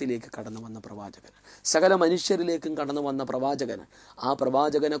ലോകത്തിലേക്ക് കടന്നു വന്ന പ്രവാചകൻ, സകല മനുഷ്യരിലേക്കും കടന്നു വന്ന പ്രവാചകൻ. ആ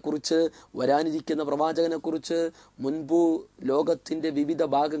പ്രവാചകനെ കുറിച്ച്, വരാനിരിക്കുന്ന പ്രവാചകനെ കുറിച്ച് മുൻപ് ലോകത്തിന്റെ വിവിധ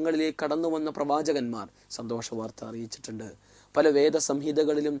ഭാഗങ്ങളിലേക്ക് കടന്നു വന്ന പ്രവാചകന്മാർ സന്തോഷ വാർത്ത അറിയിച്ചിട്ടുണ്ട്. പല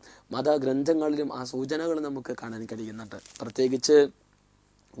വേദസംഹിതകളിലും മതഗ്രന്ഥങ്ങളിലും ആ സൂചനകൾ നമുക്ക് കാണാൻ കഴിയുന്നുണ്ട്. പ്രത്യേകിച്ച്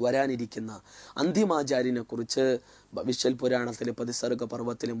വരാനിരിക്കുന്ന അന്തിമാചാര്യനെ കുറിച്ച് ഭവിഷ്യൽ പുരാണത്തിലെ പതിസർഗ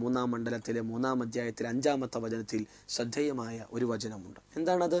പർവ്വത്തിലെ 3-ാം മണ്ഡലത്തിലെ 3-ാം അധ്യായത്തിലെ 5-ാമത്തെ വചനത്തിൽ ശ്രദ്ധേയമായ ഒരു വചനമുണ്ട്.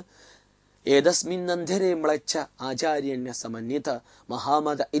 എന്താണത്? ഏതസ്മിൻ അന്ധരെ മ്ളച്ച ആചാര്യന്യ സമന്വിത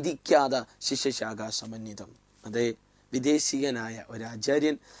മഹാമത ഇതിക്കാത ശിഷ്യശാഖ സമന്വിതം. അതെ, വിദേശീയനായ ഒരു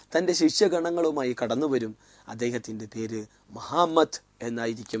ആചാര്യൻ തൻ്റെ ശിഷ്യഗണങ്ങളുമായി കടന്നു വരും. അദ്ദേഹത്തിൻ്റെ പേര് മുഹമ്മദ്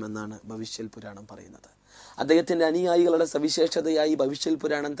എന്നായിരിക്കുമെന്നാണ് ഭവിഷ്യൽ പുരാണം പറയുന്നത്. അദ്ദേഹത്തിന്റെ അനുയായികളുടെ സവിശേഷതയായി ഭവിഷ്യൽ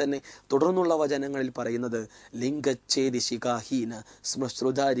പുരാണം തന്നെ തുടർന്നുള്ള വചനങ്ങളിൽ പറയുന്നത് ലിംഗച്ഛേദി ശിഖാഹീന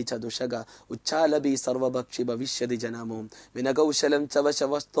സ്മശ്രുധാരി ചതുഷക ഉച്ചാലബി സർവഭക്ഷി ഭവിഷ്യതി ജനമോം വിനകൗശലം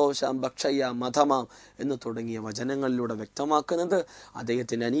ചവശവസ്തോഷാം ഭക്ഷയ മധമാം എന്ന് തുടങ്ങിയ വചനങ്ങളിലൂടെ വ്യക്തമാക്കുന്നത്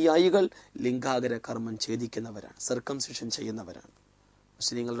അദ്ദേഹത്തിന്റെ അനുയായികൾ ലിംഗാകര കർമ്മം ഛേദിക്കുന്നവരാണ്, സർക്കംസിഷൻ ചെയ്യുന്നവരാണ്.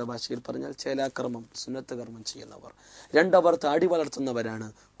 മുസ്ലിങ്ങളുടെ ഭാഷയിൽ പറഞ്ഞാൽ ചേലാകർമ്മം, സുന്നത്ത് കർമ്മം ചെയ്യുന്നവർ. രണ്ടവർ താടി വളർത്തുന്നവരാണ്,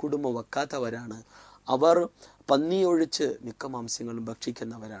 കുടുംബം വെക്കാത്തവരാണ്. അവർ പന്നിയൊഴിച്ച് മിക്ക മാംസ്യങ്ങളും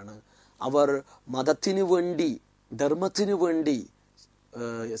ഭക്ഷിക്കുന്നവരാണ്. അവർ മതത്തിനു വേണ്ടി, ധർമ്മത്തിനു വേണ്ടി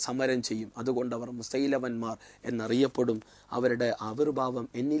സമരം ചെയ്യും. അതുകൊണ്ട് അവർ മുസൈലവന്മാർ എന്നറിയപ്പെടും. അവരുടെ ആവിർഭാവം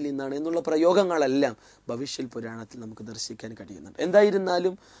എന്നിൽ നിന്നാണ് എന്നുള്ള പ്രയോഗങ്ങളെല്ലാം ഭവിഷ്യൽ പുരാണത്തിൽ നമുക്ക് ദർശിക്കാൻ കഴിയുന്നുണ്ട്.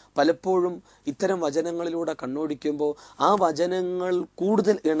 എന്തായിരുന്നാലും പലപ്പോഴും ഇത്തരം വചനങ്ങളിലൂടെ കണ്ണോടിക്കുമ്പോൾ ആ വചനങ്ങൾ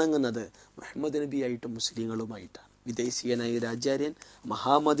കൂടുതൽ ഇണങ്ങുന്നത് മുഹമ്മദ് നബിയായിട്ടും മുസ്ലിങ്ങളുമായിട്ടാണ്. വിദേശീയനായ ഒരു ആചാര്യൻ,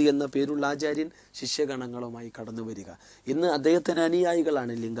 മഹാമതി എന്ന പേരുള്ള ആചാര്യൻ ശിഷ്യഗണങ്ങളുമായി കടന്നു വരിക. ഇന്ന് അദ്ദേഹത്തിന്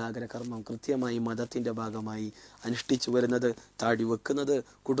അനുയായികളാണ് ലിംഗാകര കർമ്മം കൃത്യമായി മതത്തിന്റെ ഭാഗമായി അനുഷ്ഠിച്ചു വരുന്നത്. താടി വെക്കുന്നത്,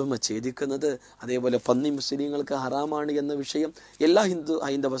 കുടുംബ ഛേദിക്കുന്നത്, അതേപോലെ പന്നി മുസ്ലിങ്ങൾക്ക് ഹറാമാണ് എന്ന വിഷയം എല്ലാ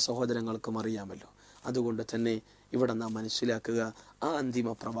ഹൈന്ദവ സഹോദരങ്ങൾക്കും അറിയാമല്ലോ. അതുകൊണ്ട് തന്നെ ഇവിടെ നാം മനസ്സിലാക്കുക, ആ അന്തിമ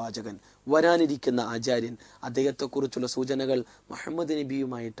പ്രവാചകൻ, വരാനിരിക്കുന്ന ആചാര്യൻ, അദ്ദേഹത്തെക്കുറിച്ചുള്ള സൂചനകൾ മുഹമ്മദ്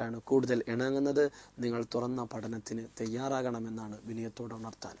നബിയുമായിട്ടാണ് കൂടുതൽ ഇണങ്ങുന്നത്. നിങ്ങൾ തുറന്ന പഠനത്തിന് തയ്യാറാകണമെന്നാണ് വിനയത്തോട്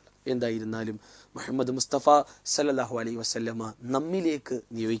ഉണർത്താനുള്ളത്. എന്തായിരുന്നാലും മുഹമ്മദ് മുസ്തഫ സല്ലല്ലാഹു അലൈഹി വസല്ലമ നമ്മിലേക്ക്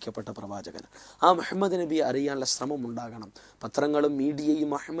നിയോഗിക്കപ്പെട്ട പ്രവാചകൻ. ആ മുഹമ്മദ് നബിയെ അറിയാനുള്ള ശ്രമം ഉണ്ടാകണം. പത്രങ്ങളും മീഡിയയും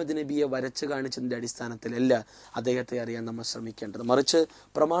മുഹമ്മദ് നബിയെ വരച്ചു കാണിച്ചതിന്റെ അടിസ്ഥാനത്തിലല്ല അദ്ദേഹത്തെ അറിയാൻ നമ്മൾ ശ്രമിക്കേണ്ടത്. മറിച്ച്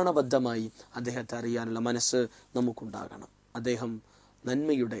പ്രമാണബദ്ധമായി അദ്ദേഹത്തെ അറിയാനുള്ള മനസ്സ് നമുക്കുണ്ടാകണം. അദ്ദേഹം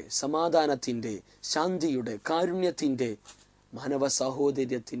നന്മയുടെ, സമാധാനത്തിന്റെ, ശാന്തിയുടെ, കാരുണ്യത്തിന്റെ, മാനവ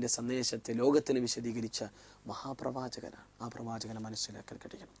സാഹോദര്യത്തിന്റെ സന്ദേശത്തെ ലോകത്തിന് വിശദീകരിച്ച മഹാപ്രവാചകനാണ്. ആ പ്രവാചകനെ മനസ്സിലാക്കാൻ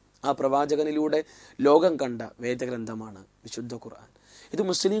കഴിയണം. ആ പ്രവാചകനിലൂടെ ലോകം കണ്ട വേദഗ്രന്ഥമാണ് വിശുദ്ധ ഖുർആൻ. ഇത്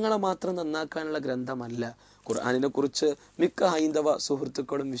മുസ്ലിങ്ങളെ മാത്രം നന്നാക്കാനുള്ള ഗ്രന്ഥമല്ല. ഖുർആനിനെ കുറിച്ച് മിക്ക ഹൈന്ദവ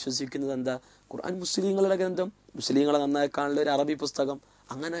സുഹൃത്തുക്കളും വിശ്വസിക്കുന്നത് എന്താ? ഖുർആൻ മുസ്ലിങ്ങളുടെ ഗ്രന്ഥം, മുസ്ലിങ്ങളെ നന്നാക്കാനുള്ള ഒരു അറബി പുസ്തകം.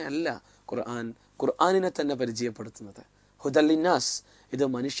 അങ്ങനെയല്ല ഖുർആനിനെ തന്നെ പരിചയപ്പെടുത്തുന്നത്. ഹുദല്ലിന്നാസ്, ഇത്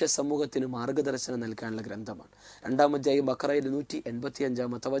മനുഷ്യ സമൂഹത്തിന് മാർഗദർശനം നൽകാനുള്ള ഗ്രന്ഥമാണ്. 2-ാം അധ്യായം ബഖറയിൽ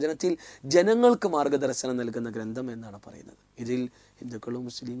 185-ാമത്തെ വചനത്തിൽ ജനങ്ങൾക്ക് മാർഗദർശനം നൽകുന്ന ഗ്രന്ഥം എന്നാണ് പറയുന്നത്. ഇതിൽ ഹിന്ദുക്കളും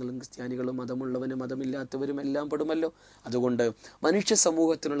മുസ്ലിങ്ങളും ക്രിസ്ത്യാനികളും മതമുള്ളവരും മതമില്ലാത്തവരും എല്ലാം പെടുമല്ലോ. അതുകൊണ്ട് മനുഷ്യ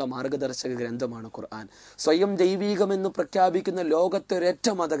സമൂഹത്തിനുള്ള മാർഗദർശക ഗ്രന്ഥമാണ് ഖുർആൻ. സ്വയം ദൈവീകമെന്ന് പ്രഖ്യാപിക്കുന്ന ലോകത്തെ ഒരൊറ്റ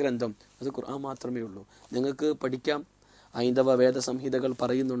മതഗ്രന്ഥം അത് ഖുർആൻ മാത്രമേ ഉള്ളൂ. നിങ്ങൾക്ക് പഠിക്കാം, ഹൈന്ദവ വേദസംഹിതകൾ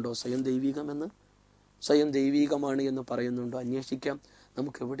പറയുന്നുണ്ടോ സ്വയം ദൈവീകമെന്ന്? സ്വയം ദൈവീകമാണ് എന്ന് പറയുന്നുണ്ടോ? അന്വേഷിക്കാം,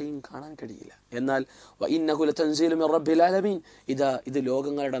 നമുക്ക് എവിടെയും കാണാൻ കഴിയില്ല. എന്നാൽ ഇത്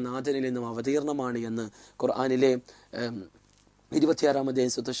ലോകങ്ങളുടെ നാഥനിൽ നിന്നും അവതീർണമാണ് എന്ന് ഖുർആനിലെ 26-ാം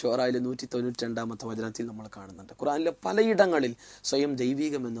അധ്യായം സൂറത്തുൽ ശുഅറയിലെ 192-ാമത്തെ വചനത്തിൽ നമ്മൾ കാണുന്നുണ്ട്. ഖുർആനിലെ പലയിടങ്ങളിൽ സ്വയം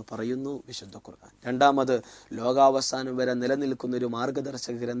ദൈവീകം എന്ന് പറയുന്നു വിശുദ്ധ ഖുർആൻ. രണ്ടാമത്, ലോകാവസാനം വരെ നിലനിൽക്കുന്ന ഒരു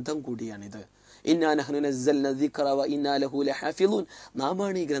മാർഗദർശക ഗ്രന്ഥം കൂടിയാണിത്.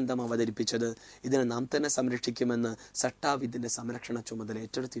 നാമാണ് ഈ ഗ്രന്ഥം അവതരിപ്പിച്ചത്, ഇതിനെ നാം തന്നെ സംരക്ഷിക്കുമെന്ന് സട്ടാവ് ഇതിന്റെ സംരക്ഷണ ചുമതല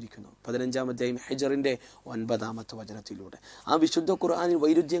ഏറ്റെടുത്തിരിക്കുന്നു. 15-ാം അധ്യായം ഹിജറിന്റെ 9-ാമത്തെ വചനത്തിലൂടെ. ആ വിശുദ്ധ ഖുർആനിൽ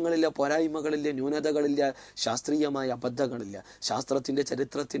വൈരുദ്ധ്യങ്ങളില്ല, പോരായ്മകളില്ല, ന്യൂനതകളില്ല, ശാസ്ത്രീയമായ അബദ്ധങ്ങളില്ല. ശാസ്ത്രത്തിന്റെ,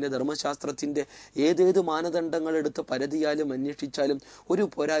 ചരിത്രത്തിന്റെ, ധർമ്മശാസ്ത്രത്തിന്റെ ഏതേത് മാനദണ്ഡങ്ങൾ എടുത്ത് പരതിയാലും അന്വേഷിച്ചാലും ഒരു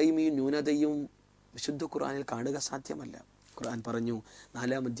പോരായ്മയും ന്യൂനതയും വിശുദ്ധ ഖുർആനിൽ കാണുക സാധ്യമല്ല. ഖുർആൻ പറഞ്ഞു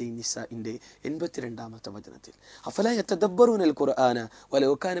 4-ാം അധ്യായം നിസാഇന്റെ 82-ാമത്തെ വചനത്തിൽ, അഫലാ യതദബ്ബറൂനൽ ഖുർആന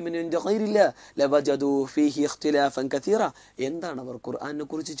വലൗ കാന മിൻ ഇൻദി ഗൈരില്ലാ ലവജദൂ ഫീഹി ഇഖ്തിലാഫൻ കസീറ. എന്താണ് അവർ ഖുർആനിനെ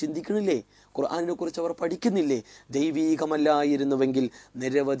കുറിച്ച് ചിന്തിക്കണില്ലേ? ഖുർആനിനെ കുറിച്ച് അവർ പഠിക്കുന്നില്ലേ? ദൈവീകമല്ലായിരുന്നുവെങ്കിൽ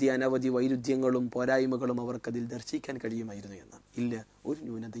നിരവധി അനവധി വൈരുദ്ധ്യങ്ങളും പോരായ്മകളും അവർക്കതിൽ ദർശിക്കാൻ കഴിയുമായിരുന്നു എന്നാണ്. ഇല്ല, ഒരു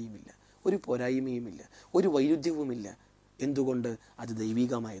ന്യൂനതയുമില്ല, ഒരു പോരായ്മയുമില്ല, ഒരു വൈരുദ്ധ്യവുമില്ല. എന്തുകൊണ്ട്? അത്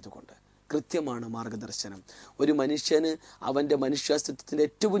ദൈവികമായതുകൊണ്ട്. കൃത്യമാണ് മാർഗദർശനം. ഒരു മനുഷ്യന് അവൻ്റെ മനുഷ്യാസ്തിത്വത്തിൻ്റെ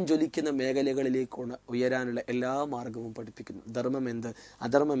ഏറ്റവും ജ്വലിക്കുന്ന മേഖലകളിലേക്ക് ഉയരാനുള്ള എല്ലാ മാർഗവും പഠിപ്പിക്കുന്നു. ധർമ്മം എന്ത്,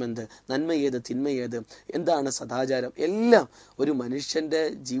 അധർമ്മം എന്ത്, നന്മ ഏത്, തിന്മ ഏത്, എന്താണ് സദാചാരം, എല്ലാം ഒരു മനുഷ്യൻ്റെ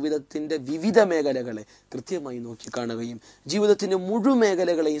ജീവിതത്തിൻ്റെ വിവിധ മേഖലകളെ കൃത്യമായി നോക്കിക്കാണുകയും ജീവിതത്തിൻ്റെ മുഴുവൻ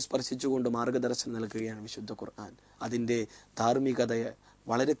മേഖലകളെയും സ്പർശിച്ചുകൊണ്ട് മാർഗദർശനം നൽകുകയാണ് വിശുദ്ധ ഖുർആൻ. അതിൻ്റെ ധാർമ്മികതയെ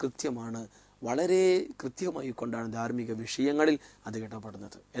വളരെ കൃത്യമാണ്, വളരെ കൃത്യമായി കൊണ്ടാണ് ധാർമ്മിക വിഷയങ്ങളിൽ അത്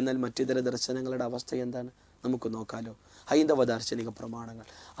ഇടപെടുന്നത്. എന്നാൽ മറ്റിതര ദർശനങ്ങളുടെ അവസ്ഥ എന്താണ്? നമുക്ക് നോക്കാലോ. ഹൈന്ദവ ദാർശനിക പ്രമാണങ്ങൾ,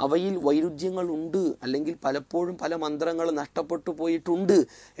 അവയിൽ വൈരുദ്ധ്യങ്ങൾ ഉണ്ട്, അല്ലെങ്കിൽ പലപ്പോഴും പല മന്ത്രങ്ങൾ നഷ്ടപ്പെട്ടു പോയിട്ടുണ്ട്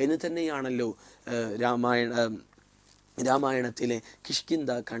എന്ന് തന്നെയാണല്ലോ രാമായണത്തിലെ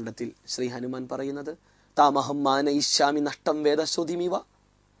കിഷ്കിന്ദ ഖണ്ഡത്തിൽ ശ്രീ ഹനുമാൻ പറയുന്നത്. താമഹം മാന ഇശ്യാമി നഷ്ടം വേദശ്രുതിമിവ.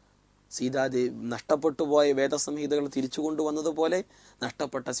 സീതാദേവി നഷ്ടപ്പെട്ടു പോയ വേദസംഹിതകൾ തിരിച്ചു കൊണ്ടുവന്നതുപോലെ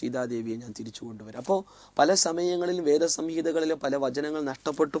നഷ്ടപ്പെട്ട സീതാദേവിയെ ഞാൻ തിരിച്ചു കൊണ്ടുവരാം. അപ്പോൾ പല സമയങ്ങളിലും വേദസംഹിതകളിലെ പല വചനങ്ങൾ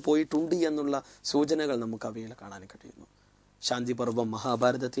നഷ്ടപ്പെട്ടു പോയിട്ടുണ്ട് എന്നുള്ള സൂചനകൾ നമുക്ക് അവയിൽ കാണാൻ കഴിയുന്നു. ശാന്തി പർവ്വം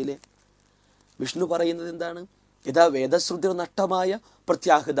മഹാഭാരതത്തിലെ വിഷ്ണു പറയുന്നത് എന്താണ്? യഥാ വേദശ്രുതിർ നഷ്ടമായ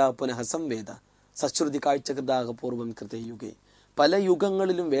പ്രത്യാഹൃത പുനഃ സംവേദ സശ്രുതി കാഴ്ചകൃതാക പൂർവം കൃതയുഗേ. പല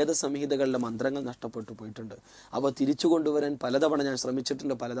യുഗങ്ങളിലും വേദസംഹിതകളിലെ മന്ത്രങ്ങൾ നഷ്ടപ്പെട്ടു പോയിട്ടുണ്ട്. അവ തിരിച്ചു കൊണ്ടുവരാൻ പലതവണ ഞാൻ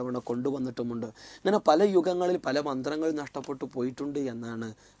ശ്രമിച്ചിട്ടുണ്ട്, പലതവണ കൊണ്ടുവന്നിട്ടുമുണ്ട്. ഇങ്ങനെ പല യുഗങ്ങളിൽ പല മന്ത്രങ്ങൾ നഷ്ടപ്പെട്ടു പോയിട്ടുണ്ട് എന്നാണ്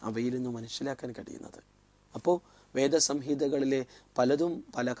അവയിൽ നിന്ന് മനസ്സിലാക്കാൻ കഴിയുന്നത്. അപ്പോൾ വേദസംഹിതകളിലെ പലതും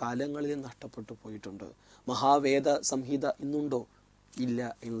പല കാലങ്ങളിലും നഷ്ടപ്പെട്ടു പോയിട്ടുണ്ട്. മഹാവേദ സംഹിത ഇന്നുണ്ടോ? ഇല്ല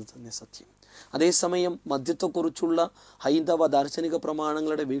എന്ന് തന്നെ സത്യം. അതേസമയം മദ്യത്തെക്കുറിച്ചുള്ള ഹൈന്ദവ ദാർശനിക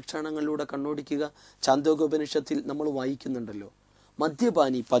പ്രമാണങ്ങളുടെ വീക്ഷണങ്ങളിലൂടെ കണ്ണോടിക്കുക. ചാന്തോക്യോപനിഷത്തിൽ നമ്മൾ വായിക്കുന്നുണ്ടല്ലോ,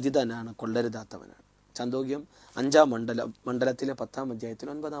 മദ്യപാനി പതിതനാണ്, കൊള്ളരുതാത്തവനാണ്. ചാന്തോക്യം 5-ാം മണ്ഡലത്തിലെ 10-ാം അധ്യായത്തിൽ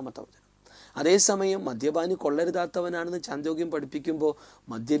 9-ാമത്തെ വചനം. അതേസമയം മദ്യപാനി കൊള്ളരുതാത്തവനാണെന്ന് ചാന്തോക്യം പഠിപ്പിക്കുമ്പോൾ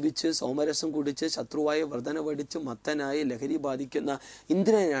മദ്യപിച്ച് സോമരസം കുടിച്ച് ശത്രുവായ വർധന വടിച്ച് മത്തനായി ലഹരി ബാധിക്കുന്ന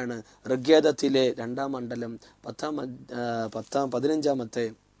ഇന്ദ്രനാണ് ഋഗ്വേദത്തിലെ 2-ാം മണ്ഡലം 15-ാമത്തെ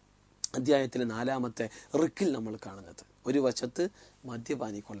അധ്യായത്തിലെ 4-ാമത്തെ ഋക്കിൽ നമ്മൾ കാണുന്നത്. ഒരു വശത്ത്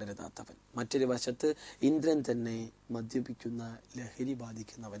മദ്യപാനി കൊള്ളരുതാത്തവൻ, മറ്റൊരു വശത്ത് ഇന്ദ്രൻ തന്നെ മദ്യപിക്കുന്ന ലഹരി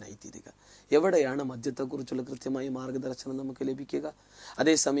ബാധിക്കുന്നവനായി തീരുക. എവിടെയാണ് മദ്യത്തെക്കുറിച്ചുള്ള കൃത്യമായ മാർഗദർശനം നമുക്ക് ലഭിക്കുക?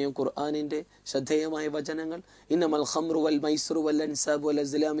 അതേസമയം ഖുർആനിന്റെ ശ്രദ്ധേയമായ വചനങ്ങൾ ഇന്നമൽ ഖംറു വൽ മൈസ്റു വൽ അൻസാബു വൽ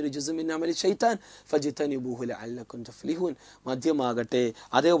അസ്ലാമു ജുസും മിൻ അമലി ശൈത്താൻ ഫജ്തനിബൂഹു ലഅല്ലകും തുഫ്ലിഹൂൻ. മദ്യമാകട്ടെ,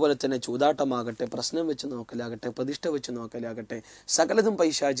 അതേപോലെ തന്നെ ചൂതാട്ടമാകട്ടെ, പ്രശ്നം വെച്ച് നോക്കലാകട്ടെ, പ്രതിഷ്ഠ വെച്ച് നോക്കലാകട്ടെ, സകലതും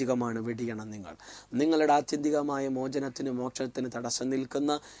പൈശാചികമാണ്. വെടിയണം നിങ്ങൾ. നിങ്ങളുടെ ആത്യന്തികമായ മോചനത്തിന് മോക്ഷത്തിന് തടസ്സം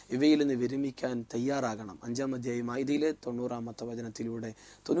നിൽക്കുന്ന ഇവയിൽ നിന്ന് വിരമിക്കാൻ തയ്യാറാകണം. 5-ാം അധ്യായം മാഇദയിലെ 90-ാമത്തെ വചനത്തിലൂടെ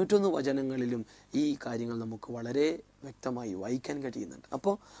 91 വചനങ്ങളിലും ഈ കാര്യങ്ങൾ നമുക്ക് വളരെ വ്യക്തമായി വായിക്കാൻ കഴിയുന്നുണ്ട്.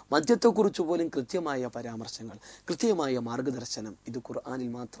 അപ്പോൾ മദ്യത്തെക്കുറിച്ച് പോലും കൃത്യമായ പരാമർശങ്ങൾ, കൃത്യമായ മാർഗദർശനം ഇത് ഖുർആനിൽ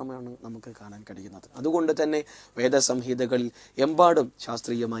മാത്രമാണ് നമുക്ക് കാണാൻ കഴിയുന്നത്. അതുകൊണ്ട് തന്നെ വേദസംഹിതകളിൽ എമ്പാടും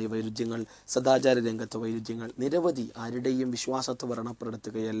ശാസ്ത്രീയമായ വൈരുദ്ധ്യങ്ങൾ, സദാചാര രംഗത്തെ വൈരുദ്ധ്യങ്ങൾ നിരവധി. ആരുടെയും വിശ്വാസത്തെ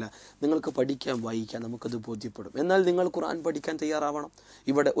വ്രണപ്പെടുത്തുകയല്ല. നിങ്ങൾക്ക് പഠിക്കാൻ, വായിക്കാൻ നമുക്കത് ബോധ്യപ്പെടും. എന്നാൽ നിങ്ങൾ ഖുർആൻ പഠിക്കാൻ തയ്യാറാവണം.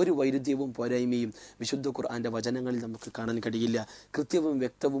 ഇവിടെ ഒരു വൈരുദ്ധ്യവും പോരായ്മയും വിശുദ്ധ ഖുർആന്റെ വചനങ്ങളിൽ നമുക്ക് കാണാൻ കഴിയില്ല. കൃത്യവും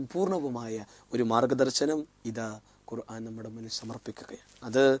വ്യക്തവും പൂർണ്ണവുമായ ഒരു മാർഗദർശനം ഇതാ ഖുർആൻ നമ്മുടെ മുന്നിൽ സമർപ്പിക്കുകയാണ്.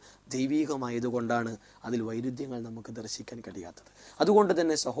 അത് ദൈവീകമായതുകൊണ്ടാണ് അതിൽ വൈരുദ്ധ്യങ്ങൾ നമുക്ക് ദർശിക്കാൻ കഴിയാത്തത്. അതുകൊണ്ട്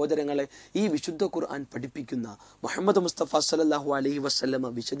തന്നെ സഹോദരങ്ങളെ, ഈ വിശുദ്ധ ഖുർആൻ പഠിപ്പിക്കുന്ന മുഹമ്മദ് മുസ്തഫ സല്ലല്ലാഹു അലൈഹി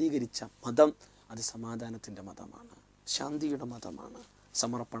വസല്ലമ വിശദീകരിച്ച മതം അത് സമാധാനത്തിന്റെ മതമാണ്, ശാന്തിയുടെ മതമാണ്,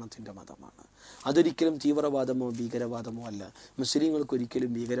 സമർപ്പണത്തിന്റെ മതമാണ്. അതൊരിക്കലും തീവ്രവാദമോ ഭീകരവാദമോ അല്ല. മുസ്ലിങ്ങൾക്ക് ഒരിക്കലും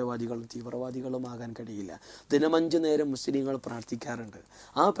ഭീകരവാദികളും തീവ്രവാദികളും ആകാൻ കഴിയില്ല. ദിനം 5 നേരം മുസ്ലിങ്ങൾ പ്രാർത്ഥിക്കാറുണ്ട്.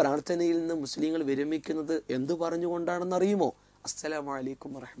 ആ പ്രാർത്ഥനയിൽ നിന്ന് മുസ്ലിങ്ങൾ വിരമിക്കുന്നത് എന്തു പറഞ്ഞുകൊണ്ടാണെന്ന് അറിയുമോ? അസ്സലാമു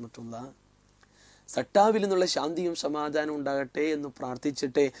അലൈക്കും വറഹ്മത്തുള്ളാഹി, സട്ടാവിൽ നിന്നുള്ള ശാന്തിയും സമാധാനവും ഉണ്ടാകട്ടെ എന്ന്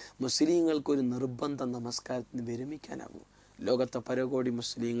പ്രാർത്ഥിച്ചിട്ടേ മുസ്ലിങ്ങൾക്കൊരു നിർബന്ധ നമസ്കാരത്തിന് വിരമിക്കാനാകൂ. ലോകത്തെ പരകോടി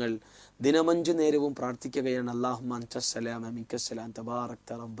മുസ്ലിങ്ങൾ ദിനം 5 നേരവും പ്രാർത്ഥിക്കുകയാണ്, അല്ലാഹുമ്മ അൻതസ്സലാമ മിൻകസ്സലാം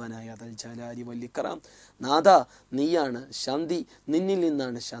തബാറക്ത റബ്ബനാ യാ ദൽ ജലാലി വൽ ഇക്റാം. നാഥ, നീയാണ് ശാന്തി, നിന്നിൽ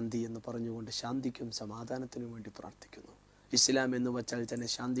നിന്നാണ് ശാന്തി എന്ന് പറഞ്ഞുകൊണ്ട് ശാന്തിക്കും സമാധാനത്തിനും വേണ്ടി പ്രാർത്ഥിക്കുന്നു. ഇസ്ലാം എന്ന് വച്ചാൽ തന്നെ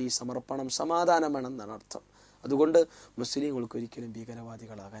ശാന്തി, സമർപ്പണം, സമാധാനമാണെന്നാണ് അർത്ഥം. അതുകൊണ്ട് മുസ്ലിങ്ങൾക്ക് ഒരിക്കലും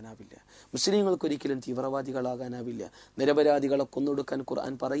ഭീകരവാദികളാകാനാവില്ല, മുസ്ലിങ്ങൾക്ക് ഒരിക്കലും തീവ്രവാദികളാകാനാവില്ല. നിരപരാധികളെ കൊന്നൊടുക്കാൻ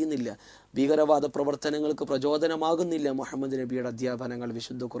ഖുർആൻ പറയുന്നില്ല. ഭീകരവാദ പ്രവർത്തനങ്ങൾക്ക് പ്രചോദനമാകുന്നില്ല മുഹമ്മദ് നബിയുടെ അധ്യാപനങ്ങൾ,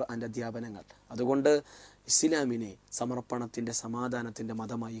 വിശുദ്ധ ഖുർആന്റെ അധ്യാപനങ്ങൾ. അതുകൊണ്ട് ഇസ്ലാമിനെ സമർപ്പണത്തിന്റെ, സമാധാനത്തിന്റെ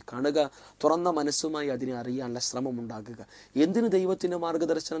മതമായി കാണുക. തുറന്ന മനസ്സുമായി അതിനെ അറിയാനുള്ള ശ്രമം ഉണ്ടാക്കുക. എന്തിന് ദൈവത്തിന്റെ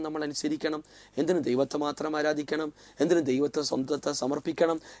മാർഗദർശനം നമ്മൾ അനുസരിക്കണം? എന്തിന് ദൈവത്തെ മാത്രം ആരാധിക്കണം? എന്തിന് ദൈവത്തെ സ്വന്തത്തെ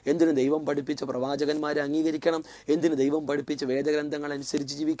സമർപ്പിക്കണം? എന്തിന് ദൈവം പഠിപ്പിച്ച പ്രവാചകന്മാരെ അംഗീകരിക്കണം? എന്തിന് ദൈവം പഠിപ്പിച്ച വേദഗ്രന്ഥങ്ങൾ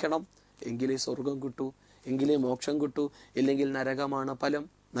അനുസരിച്ച് ജീവിക്കണം? എങ്കിലേ സ്വർഗം കിട്ടൂ, എങ്കിലേ മോക്ഷം കിട്ടൂ. ഇല്ലെങ്കിൽ നരകമാണ് ഫലം.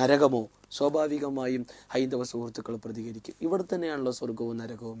 നരകമോ? സ്വാഭാവികമായും ഹൈന്ദവ സുഹൃത്തുക്കൾ പ്രതികരിക്കും, ഇവിടെ തന്നെയാണല്ലോ സ്വർഗവും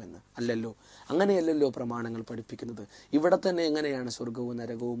നരകവും എന്ന്. അല്ലല്ലോ, അങ്ങനെയല്ലല്ലോ പ്രമാണങ്ങൾ പഠിപ്പിക്കുന്നത്. ഇവിടെ തന്നെ എങ്ങനെയാണ് സ്വർഗവും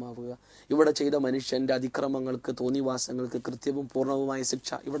നരകവും ആവുക? ഇവിടെ ചെയ്ത മനുഷ്യന്റെ അതിക്രമങ്ങൾക്ക്, തോന്നിവാസങ്ങൾക്ക് കൃത്യവും പൂർണ്ണവുമായ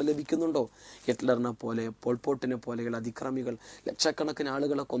ശിക്ഷ ഇവിടെ ലഭിക്കുന്നുണ്ടോ? ഹിറ്റ്ലറിനെ പോലെ, പോൾപോട്ടിനെ പോലെയുള്ള അതിക്രമികൾ, ലക്ഷക്കണക്കിന്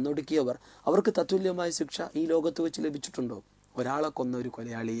ആളുകളെ കൊന്നൊടുക്കിയവർ, അവർക്ക് തത്തുല്യമായ ശിക്ഷ ഈ ലോകത്ത് വെച്ച് ലഭിച്ചിട്ടുണ്ടോ? ഒരാളെ കൊന്ന ഒരു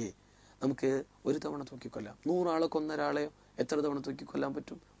കൊലയാളിയെ നമുക്ക് ഒരു തവണ തൂക്കിക്കൊല്ലാം. 100 ആളെ കൊന്ന ഒരാളെയോ എത്ര തവണ തൂക്കിക്കൊല്ലാൻ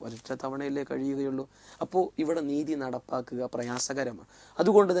പറ്റും? ഒരൊറ്റ തവണയല്ലേ കഴിയുകയുള്ളൂ. അപ്പോൾ ഇവിടെ നീതി നടപ്പാക്കുക പ്രയാസകരമാണ്.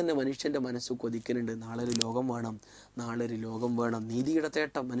 അതുകൊണ്ട് തന്നെ മനുഷ്യന്റെ മനസ്സ് കൊതിക്കുന്നുണ്ട്, നാളെ ഒരു ലോകം വേണം, നാളെ ഒരു ലോകം വേണം. നീതിയുടെ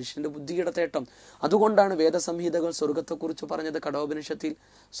തേട്ടം, മനുഷ്യന്റെ ബുദ്ധിയുടെ തേട്ടം. അതുകൊണ്ടാണ് വേദസംഹിതകൾ സ്വർഗത്തെക്കുറിച്ച് പറഞ്ഞത്. കഠോപനിഷത്തിൽ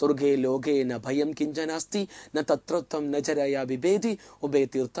സ്വർഗേ ലോകേ ന ഭയം കിഞ്ചനാസ്തി ന തത്രത്വം നജരയ വിഭേദി ഉഭയ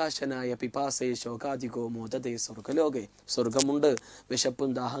തീർത്ഥാശനായ പിപാസേ ശോകാധികോ മോദതേ സ്വർഗലോകേ. സ്വർഗമുണ്ട്, വിശപ്പും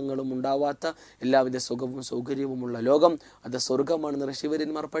ദാഹങ്ങളും ഉണ്ടാവാത്ത എല്ലാവിധ സുഖവും സൗകര്യവുമുള്ള ലോകം, അത് സ്വർഗമാണെന്ന്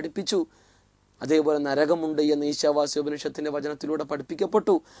ഋഷിവര്യന്മാർ പഠിപ്പിച്ചു. അതേപോലെ നരകമുണ്ട് എന്ന് ഈശാവാസ്യ ഉപനിഷത്തിന്റെ വചനത്തിലൂടെ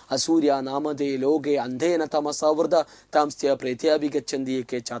പഠിപ്പിക്കപ്പെട്ടു. അസൂര്യ നാമതേ ലോകേ അന്ധേന തമസാവൃത താംസ്യ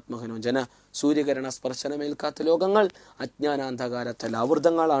പ്രേത്യാഭിഗച്ഛന്തിയേക്കെ ചാത്മഹനോ ജന. സൂര്യകിരണ സ്പർശനമേൽക്കാത്ത ലോകങ്ങൾ അജ്ഞാനാന്ധകാരത്തിൽ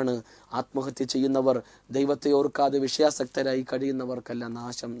ആവൃതങ്ങളാണ്. ആത്മഹത്യ ചെയ്യുന്നവർ, ദൈവത്തെ ഓർക്കാതെ വിഷയാസക്തരായി കഴിയുന്നവർക്കെല്ലാം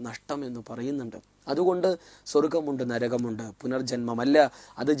നാശം, നഷ്ടം എന്ന് പറയുന്നുണ്ട്. അതുകൊണ്ട് സ്വർഗമുണ്ട്, നരകമുണ്ട്, പുനർജന്മമല്ല.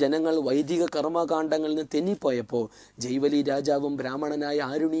 അത് ജനങ്ങൾ വൈദിക കർമ്മകാണ്ഡങ്ങളിൽ നിന്ന് തെന്നിപ്പോയപ്പോൾ ജൈവലി രാജാവും ബ്രാഹ്മണനായ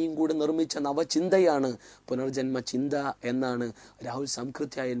ആരുണിയും കൂടെ നിർമ്മിച്ച നവചിന്തയാണ് പുനർജന്മ ചിന്ത എന്നാണ് രാഹുൽ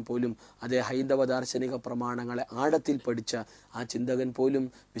സംകൃത്യായൻ പോലും, അതേ ഹൈന്ദവ ദാർശനിക പ്രമാണങ്ങളെ ആഴത്തിൽ പഠിച്ച ആ ചിന്തകൻ പോലും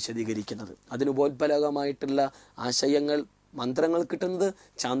വിശദീകരിക്കുന്നത്. അതിനുപോത്ഫലകമായിട്ടുള്ള ആശയങ്ങൾ, മന്ത്രങ്ങൾ കിട്ടുന്നത്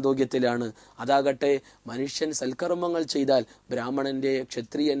ചാന്തോഗ്യത്തിലാണ്. അതാകട്ടെ മനുഷ്യൻ സൽക്കർമ്മങ്ങൾ ചെയ്താൽ ബ്രാഹ്മണന്റെ,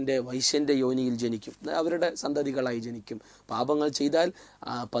 ക്ഷത്രിയന്റെ, വൈശ്യന്റെ യോനിയിൽ ജനിക്കും, അവരുടെ സന്തതികളായി ജനിക്കും. പാപങ്ങൾ ചെയ്താൽ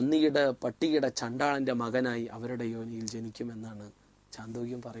പന്നിയുടെ, പട്ടിയുടെ, ചണ്ടാളന്റെ മകനായി അവരുടെ യോനിയിൽ ജനിക്കുമെന്നാണ്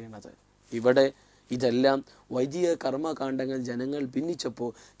ചാന്തോഗ്യം പറയുന്നത്. ഇവിടെ ഇതെല്ലാം വൈദിക കർമ്മകാണ്ഡങ്ങൾ ജനങ്ങൾ ഭിന്നിച്ചപ്പോൾ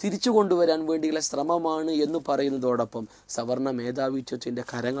തിരിച്ചു കൊണ്ടുവരാൻ വേണ്ടിയുള്ള ശ്രമമാണ് എന്ന് പറയുന്നതോടൊപ്പം സവർണ മേധാവിത്വത്തിന്റെ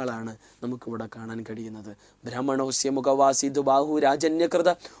കരങ്ങളാണ് നമുക്കിവിടെ കാണാൻ കഴിയുന്നത്. ബ്രാഹ്മണോസ്യ മുഖവാസിദു ബാഹു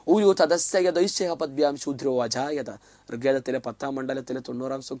രാജന്യകൃത ഊരു തദസ്യ ദൈശ്യ പദ്ഭ്യാം ശൂദ്രോ അജായത. ഋഗ്വേദത്തിലെ 10ാം മണ്ഡലത്തിലെ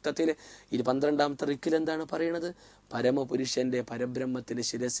 90ാം സൂക്തത്തിലെ 12ാമത്തെ റിക്കിൽ എന്താണ് പറയുന്നത്? പരമപുരുഷന്റെ, പരബ്രഹ്മത്തിന്റെ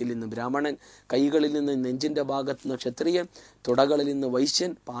ശിരസിൽ നിന്ന് ബ്രാഹ്മണൻ, കൈകളിൽ നിന്ന് നെഞ്ചിന്റെ ഭാഗത്ത് നിന്ന് ക്ഷത്രിയൻ, തുടകളിൽ നിന്ന്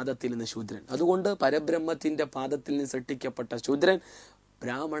വൈശ്യൻ, പാദത്തിൽ നിന്ന് ശൂദ്രൻ. അതുകൊണ്ട് പരബ്രഹ്മത്തിന്റെ പാദത്തിൽ നിന്ന് സൃഷ്ടിക്കപ്പെട്ട ശൂദ്രൻ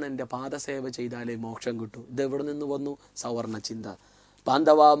ബ്രാഹ്മണന്റെ പാദസേവ ചെയ്താലേ മോക്ഷം കിട്ടൂ. ഇത് എവിടെ നിന്ന് വന്നു? സവർണ ചിന്ത.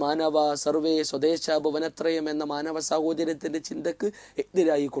 പാണ്ഡവ മാനവ സർവേ സ്വദേശ ഭുവനത്രയം എന്ന മാനവ സാഹോദര്യത്തിന്റെ ചിന്തക്ക്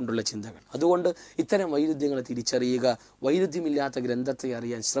എതിരായി കൊണ്ടുള്ള ചിന്തകൾ. അതുകൊണ്ട് ഇത്തരം വൈരുദ്ധ്യങ്ങളെ തിരിച്ചറിയുക, വൈരുദ്ധ്യമില്ലാത്ത ഗ്രന്ഥത്തെ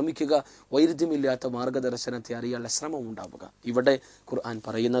അറിയാൻ ശ്രമിക്കുക, വൈരുദ്ധ്യമില്ലാത്ത മാർഗദർശനത്തെ അറിയാനുള്ള ശ്രമം ഉണ്ടാവുക. ഇവിടെ ഖുർആൻ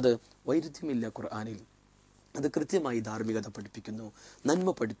പറയുന്നത് വൈരുദ്ധ്യമില്ല. ഖുർആനിൽ അത് കൃത്യമായി ധാർമ്മികത പഠിപ്പിക്കുന്നു, നന്മ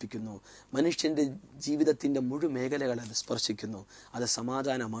പഠിപ്പിക്കുന്നു, മനുഷ്യന്റെ ജീവിതത്തിന്റെ മുഴുവൻ മേഖലകളെ അത് സ്പർശിക്കുന്നു. അത്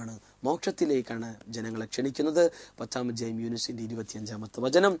സമാധാനമാണ്, മോക്ഷത്തിലേക്കാണ് ജനങ്ങളെ ക്ഷണിക്കുന്നത്. 10ാം അധ്യായം യൂനുസിന്റെ 25ാമത്തെ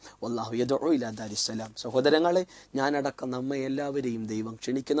വചനം, വല്ലാഹു യദ്ഉ ഇലാ ദാരിസ്സലാം. സഹോദരങ്ങളെ, ഞാനടക്കം നമ്മെ എല്ലാവരെയും ദൈവം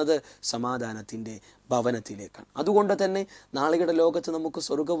ക്ഷണിക്കുന്നത് സമാധാനത്തിന്റെ ഭവനത്തിലേക്കാണ്. അതുകൊണ്ട് തന്നെ നാളെയുടെ ലോകത്ത് നമുക്ക്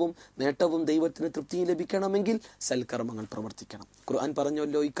സ്വർഗവും നേട്ടവും ദൈവത്തിന് തൃപ്തിയും ലഭിക്കണമെങ്കിൽ സൽക്കർമ്മങ്ങൾ പ്രവർത്തിക്കണം. ഖുർആൻ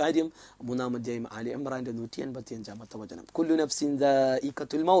പറഞ്ഞല്ലോ ഇക്കാര്യം. 3ാം അധ്യായം ആലി ഇംറാന്റെ 185ാമത്തെ വചനം, കുല്ലു നഫ്സിൻ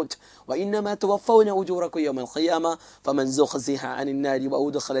ദാഇഖത്തുൽ മൗത്ത് വഇന്നമാ തുവഫൗന ഉജൂറക്കും യൗമൽ ഖിയാമ ഫമൻ സുഖ്സിഹ അനിൻ നാരി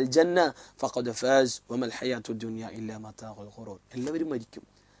വഉദ്ഖലൽ ജന്ന ഫഖദ് ഫാസ് വമൽ ഹയാത്തുദ് ദുനിയ ഇല്ലാ മതാഉൽ ഖുറൂർ. എല്ലാവരും മരിക്കും.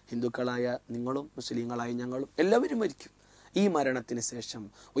 ഹിന്ദുക്കളായ നിങ്ങളും മുസ്ലിങ്ങളായ ഞങ്ങളും എല്ലാവരും മരിക്കും. ഈ മരണത്തിന് ശേഷം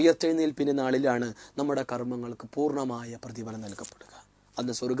ഉയർത്തെഴുന്നേൽപ്പിന്റെ നാളിലാണ് നമ്മുടെ കർമ്മങ്ങൾക്ക് പൂർണ്ണമായ പ്രതിഫലം നൽകപ്പെടുക.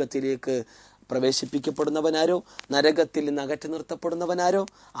 അന്ന് സ്വർഗത്തിലേക്ക് പ്രവേശിപ്പിക്കപ്പെടുന്നവനാരോ, നരകത്തിൽ നിന്ന് അകറ്റി നിർത്തപ്പെടുന്നവനാരോ,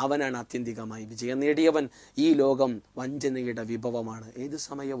 അവനാണ് ആത്യന്തികമായി വിജയം നേടിയവൻ. ഈ ലോകം വഞ്ചനയുടെ വിഭവമാണ്, ഏതു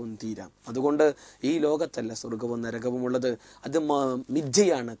സമയവും തീരാം. അതുകൊണ്ട് ഈ ലോകത്തല്ല സ്വർഗവും നരകവും ഉള്ളത്. അത്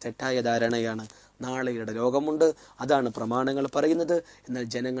മിഥ്യയാണ്, തെറ്റായ ധാരണയാണ്. നാളെയുടെ ലോകമുണ്ട്, അതാണ് പ്രമാണങ്ങൾ പറയുന്നത്. എന്നാൽ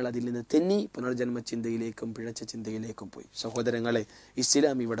ജനങ്ങൾ അതിൽ നിന്ന് തെന്നി പുനർജന്മ ചിന്തയിലേക്കും പിഴച്ച ചിന്തയിലേക്കും പോയി. സഹോദരങ്ങളെ,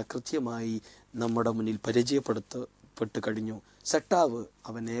 ഇസ്ലാം ഇവിടെ കൃത്യമായി നമ്മുടെ മുന്നിൽ പരിചയപ്പെടുത്തപ്പെട്ടു കഴിഞ്ഞു. സട്ടാവ്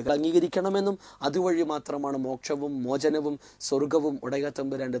അവൻ അംഗീകരിക്കണമെന്നും അതുവഴി മാത്രമാണ് മോക്ഷവും മോചനവും സ്വർഗവും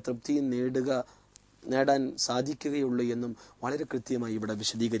ഉടയത്തമ്പുരാന്റെ തൃപ്തിയും നേടാൻ സാധിക്കുകയുള്ളൂ എന്നും വളരെ കൃത്യമായി ഇവിടെ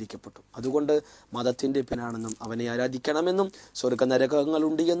വിശദീകരിക്കപ്പെട്ടു. അതുകൊണ്ട് മതത്തിന്റെ പിന്നാണെന്നും അവനെ ആരാധിക്കണമെന്നും സ്വർഗ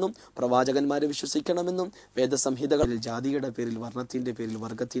നരകങ്ങളുണ്ട് എന്നും പ്രവാചകന്മാരെ വിശ്വസിക്കണമെന്നും വേദസംഹിതകളിൽ ജാതിയുടെ പേരിൽ, വർണ്ണത്തിന്റെ പേരിൽ,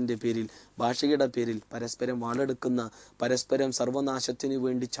 വർഗത്തിന്റെ പേരിൽ, ഭാഷയുടെ പേരിൽ പരസ്പരം വാളെടുക്കുന്ന, പരസ്പരം സർവനാശത്തിനു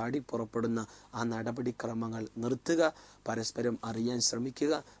വേണ്ടി ചാടിപ്പുറപ്പെടുന്ന ആ നടപടിക്രമങ്ങൾ നിർത്തുക. പരസ്പരം അറിയാൻ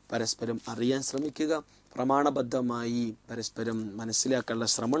ശ്രമിക്കുക, പ്രമാണബദ്ധമായി പരസ്പരം മനസ്സിലാക്കാനുള്ള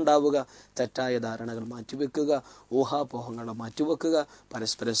ശ്രമം ഉണ്ടാവുക, തെറ്റായ ധാരണകൾ മാറ്റിവെക്കുക, ഊഹാപോഹങ്ങളെ മാറ്റിവെക്കുക,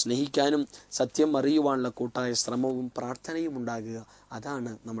 പരസ്പരം സ്നേഹിക്കാനും സത്യം അറിയുവാനുള്ള കൂട്ടായ ശ്രമവും പ്രാർത്ഥനയും ഉണ്ടാകുക.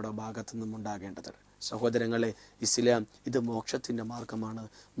 അതാണ് നമ്മുടെ ഭാഗത്തു നിന്നും ഉണ്ടാകേണ്ടത്. സഹോദരങ്ങളെ, ഇസ്ലാം ഇത് മോക്ഷത്തിന്റെ മാർഗമാണ്,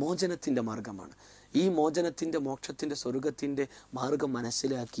 മോചനത്തിന്റെ മാർഗമാണ്. ഈ മോചനത്തിന്റെ, മോക്ഷത്തിന്റെ, സ്വർഗത്തിന്റെ മാർഗം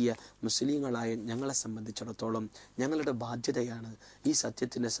മനസ്സിലാക്കിയ മുസ്ലിങ്ങളായ ഞങ്ങളെ സംബന്ധിച്ചിടത്തോളം ഞങ്ങളുടെ ബാധ്യതയാണ് ഈ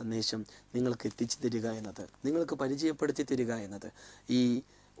സത്യത്തിന്റെ സന്ദേശം നിങ്ങൾക്ക് എത്തിച്ചു തരിക എന്നത്, നിങ്ങൾക്ക് പരിചയപ്പെടുത്തി തരിക എന്നത്. ഈ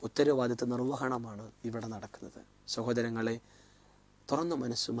ഉത്തരവാദിത്വ നിർവഹണമാണ് ഇവിടെ നടക്കുന്നത്. സഹോദരങ്ങളെ, തുറന്ന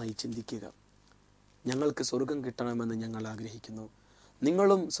മനസ്സുമായി ചിന്തിക്കുക. ഞങ്ങൾക്ക് സ്വർഗം കിട്ടണമെന്ന് ഞങ്ങൾ ആഗ്രഹിക്കുന്നു.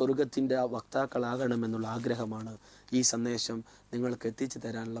 നിങ്ങളും സ്വർഗത്തിൻ്റെ വക്താക്കളാകണമെന്നുള്ള ആഗ്രഹമാണ് ഈ സന്ദേശം നിങ്ങൾക്ക് എത്തിച്ചു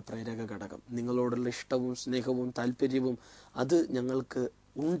തരാനുള്ള പ്രേരക ഘടകം. നിങ്ങളോടുള്ള ഇഷ്ടവും സ്നേഹവും താല്പര്യവും അത് ഞങ്ങൾക്ക്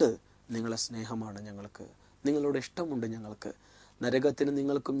ഉണ്ട്. നിങ്ങളെ സ്നേഹമാണ് ഞങ്ങൾക്ക്, നിങ്ങളോട് ഇഷ്ടമുണ്ട് ഞങ്ങൾക്ക്. നരകത്തിന്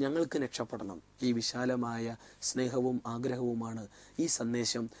നിങ്ങൾക്കും ഞങ്ങൾക്ക് രക്ഷപ്പെടണം. ഈ വിശാലമായ സ്നേഹവും ആഗ്രഹവുമാണ് ഈ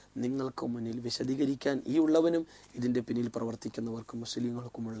സന്ദേശം നിങ്ങൾക്ക് മുന്നിൽ വിശദീകരിക്കാൻ ഈ ഉള്ളവനും ഇതിൻ്റെ പിന്നിൽ പ്രവർത്തിക്കുന്നവർക്കും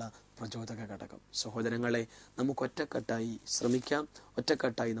മുസ്ലിങ്ങൾക്കുമുള്ള പ്രചോദക ഘടകം. സഹോദരങ്ങളെ, നമുക്ക് ഒറ്റക്കെട്ടായി ശ്രമിക്കാം,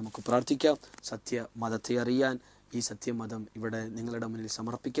 ഒറ്റക്കെട്ടായി നമുക്ക് പ്രാർത്ഥിക്കാം. സത്യമതത്തെ അറിയാൻ ഈ സത്യമതം ഇവിടെ നിങ്ങളുടെ മുന്നിൽ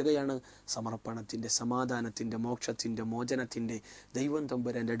സമർപ്പിക്കുകയാണ്. സമർപ്പണത്തിൻ്റെ, സമാധാനത്തിൻ്റെ, മോക്ഷത്തിൻ്റെ, മോചനത്തിൻ്റെ, ദൈവം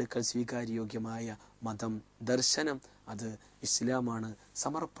തമ്പുരാൻ്റെ അടുക്കൽ സ്വീകാര്യോഗ്യമായ മതം, ദർശനം അത് ഇസ്ലാമാണ്.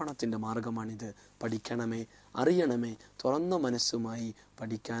 സമർപ്പണത്തിൻ്റെ മാർഗമാണിത്. പഠിക്കണമേ, അറിയണമേ. തുറന്ന മനസ്സുമായി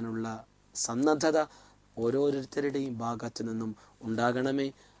പഠിക്കാനുള്ള സന്നദ്ധത ഓരോരുത്തരുടെയും ഭാഗത്തു നിന്നും ഉണ്ടാകണമേ.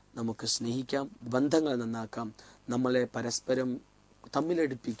 നമുക്ക് സ്നേഹിക്കാം, ബന്ധങ്ങൾ നന്നാക്കാം. നമ്മളെ പരസ്പരം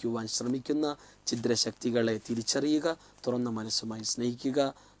തമ്മിലടുപ്പിക്കുവാൻ ശ്രമിക്കുന്ന ഛിദ്രശക്തികളെ തിരിച്ചറിയുക, തുറന്ന മനസ്സുമായി സ്നേഹിക്കുക.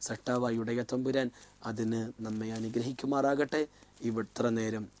 സട്ടാവായി ഉടയ തമ്പുരാൻ അതിന് നമ്മെ അനുഗ്രഹിക്കുമാറാകട്ടെ. ഇത്ര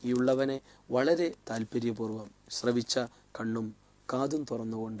നേരം ഈ ഉള്ളവനെ വളരെ താല്പര്യപൂർവ്വം ശ്രവിച്ച കണ്ണും കാതും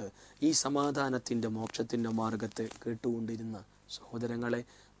തുറന്നുകൊണ്ട് ഈ സമാധാനത്തിൻ്റെ, മോക്ഷത്തിൻ്റെ മാർഗത്തെ കേട്ടുകൊണ്ടിരുന്ന സഹോദരങ്ങളെ,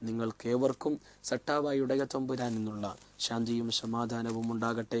 നിങ്ങൾക്കേവർക്കും സട്ടാവായി ഉടയ തമ്പുരാൻ എന്നുള്ള ശാന്തിയും സമാധാനവും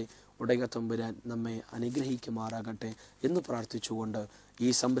ഉണ്ടാകട്ടെ. ഉടയ തമ്പുരാൻ നമ്മെ അനുഗ്രഹിക്കുമാറാകട്ടെ എന്ന് പ്രാർത്ഥിച്ചുകൊണ്ട് ഈ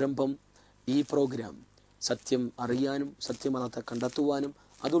സംരംഭം, ഈ പ്രോഗ്രാം സത്യം അറിയാനും സത്യമതത്തെ കണ്ടെത്തുവാനും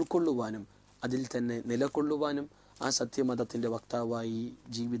അത് ഉൾക്കൊള്ളുവാനും അതിൽ തന്നെ നിലകൊള്ളുവാനും ആ സത്യമതത്തിൻ്റെ വക്താവായി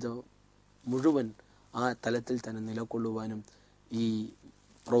ജീവിതം മുഴുവൻ ആ തലത്തിൽ തന്നെ നിലകൊള്ളുവാനും ഈ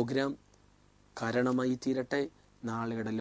പ്രോഗ്രാം കാരണമായി തീരട്ടെ. നാളെയുടെ